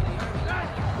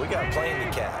 We got a plane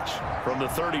to catch. From the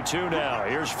 32 now,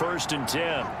 here's 1st and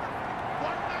 10.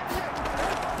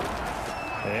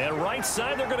 And right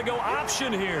side, they're going to go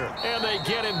option here. And they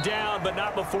get him down, but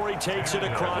not before he takes it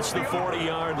across the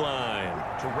 40-yard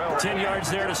line. 10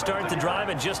 yards there to start the drive,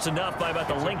 and just enough by about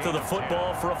the length of the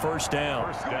football for a first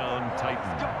down. First down,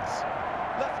 Titans.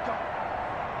 Let's go.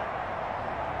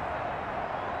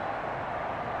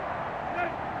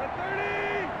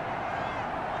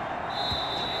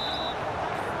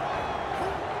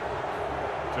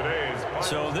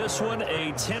 So this one,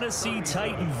 a Tennessee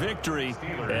Titan victory,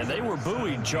 and they were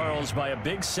buoyed, Charles, by a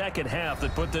big second half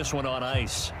that put this one on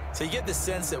ice. So you get the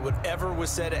sense that whatever was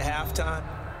said at halftime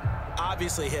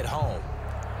obviously hit home.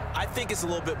 I think it's a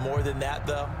little bit more than that,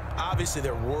 though. Obviously,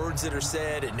 there are words that are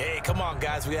said, and, hey, come on,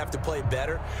 guys, we have to play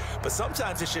better. But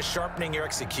sometimes it's just sharpening your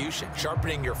execution,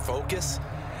 sharpening your focus,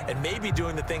 and maybe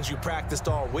doing the things you practiced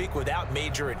all week without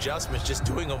major adjustments, just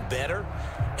doing them better,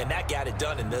 and that got it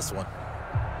done in this one.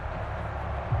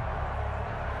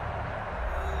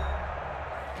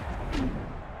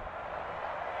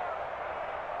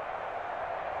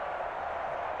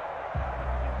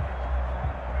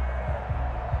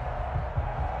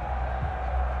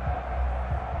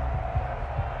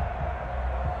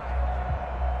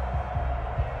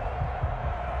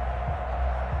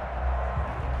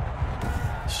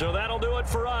 So that'll do it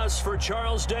for us. For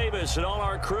Charles Davis and all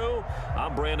our crew,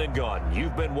 I'm Brandon Gaudin.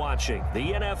 You've been watching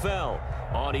the NFL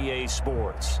on EA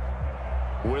Sports.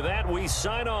 With that, we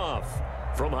sign off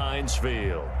from Heinz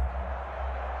Field.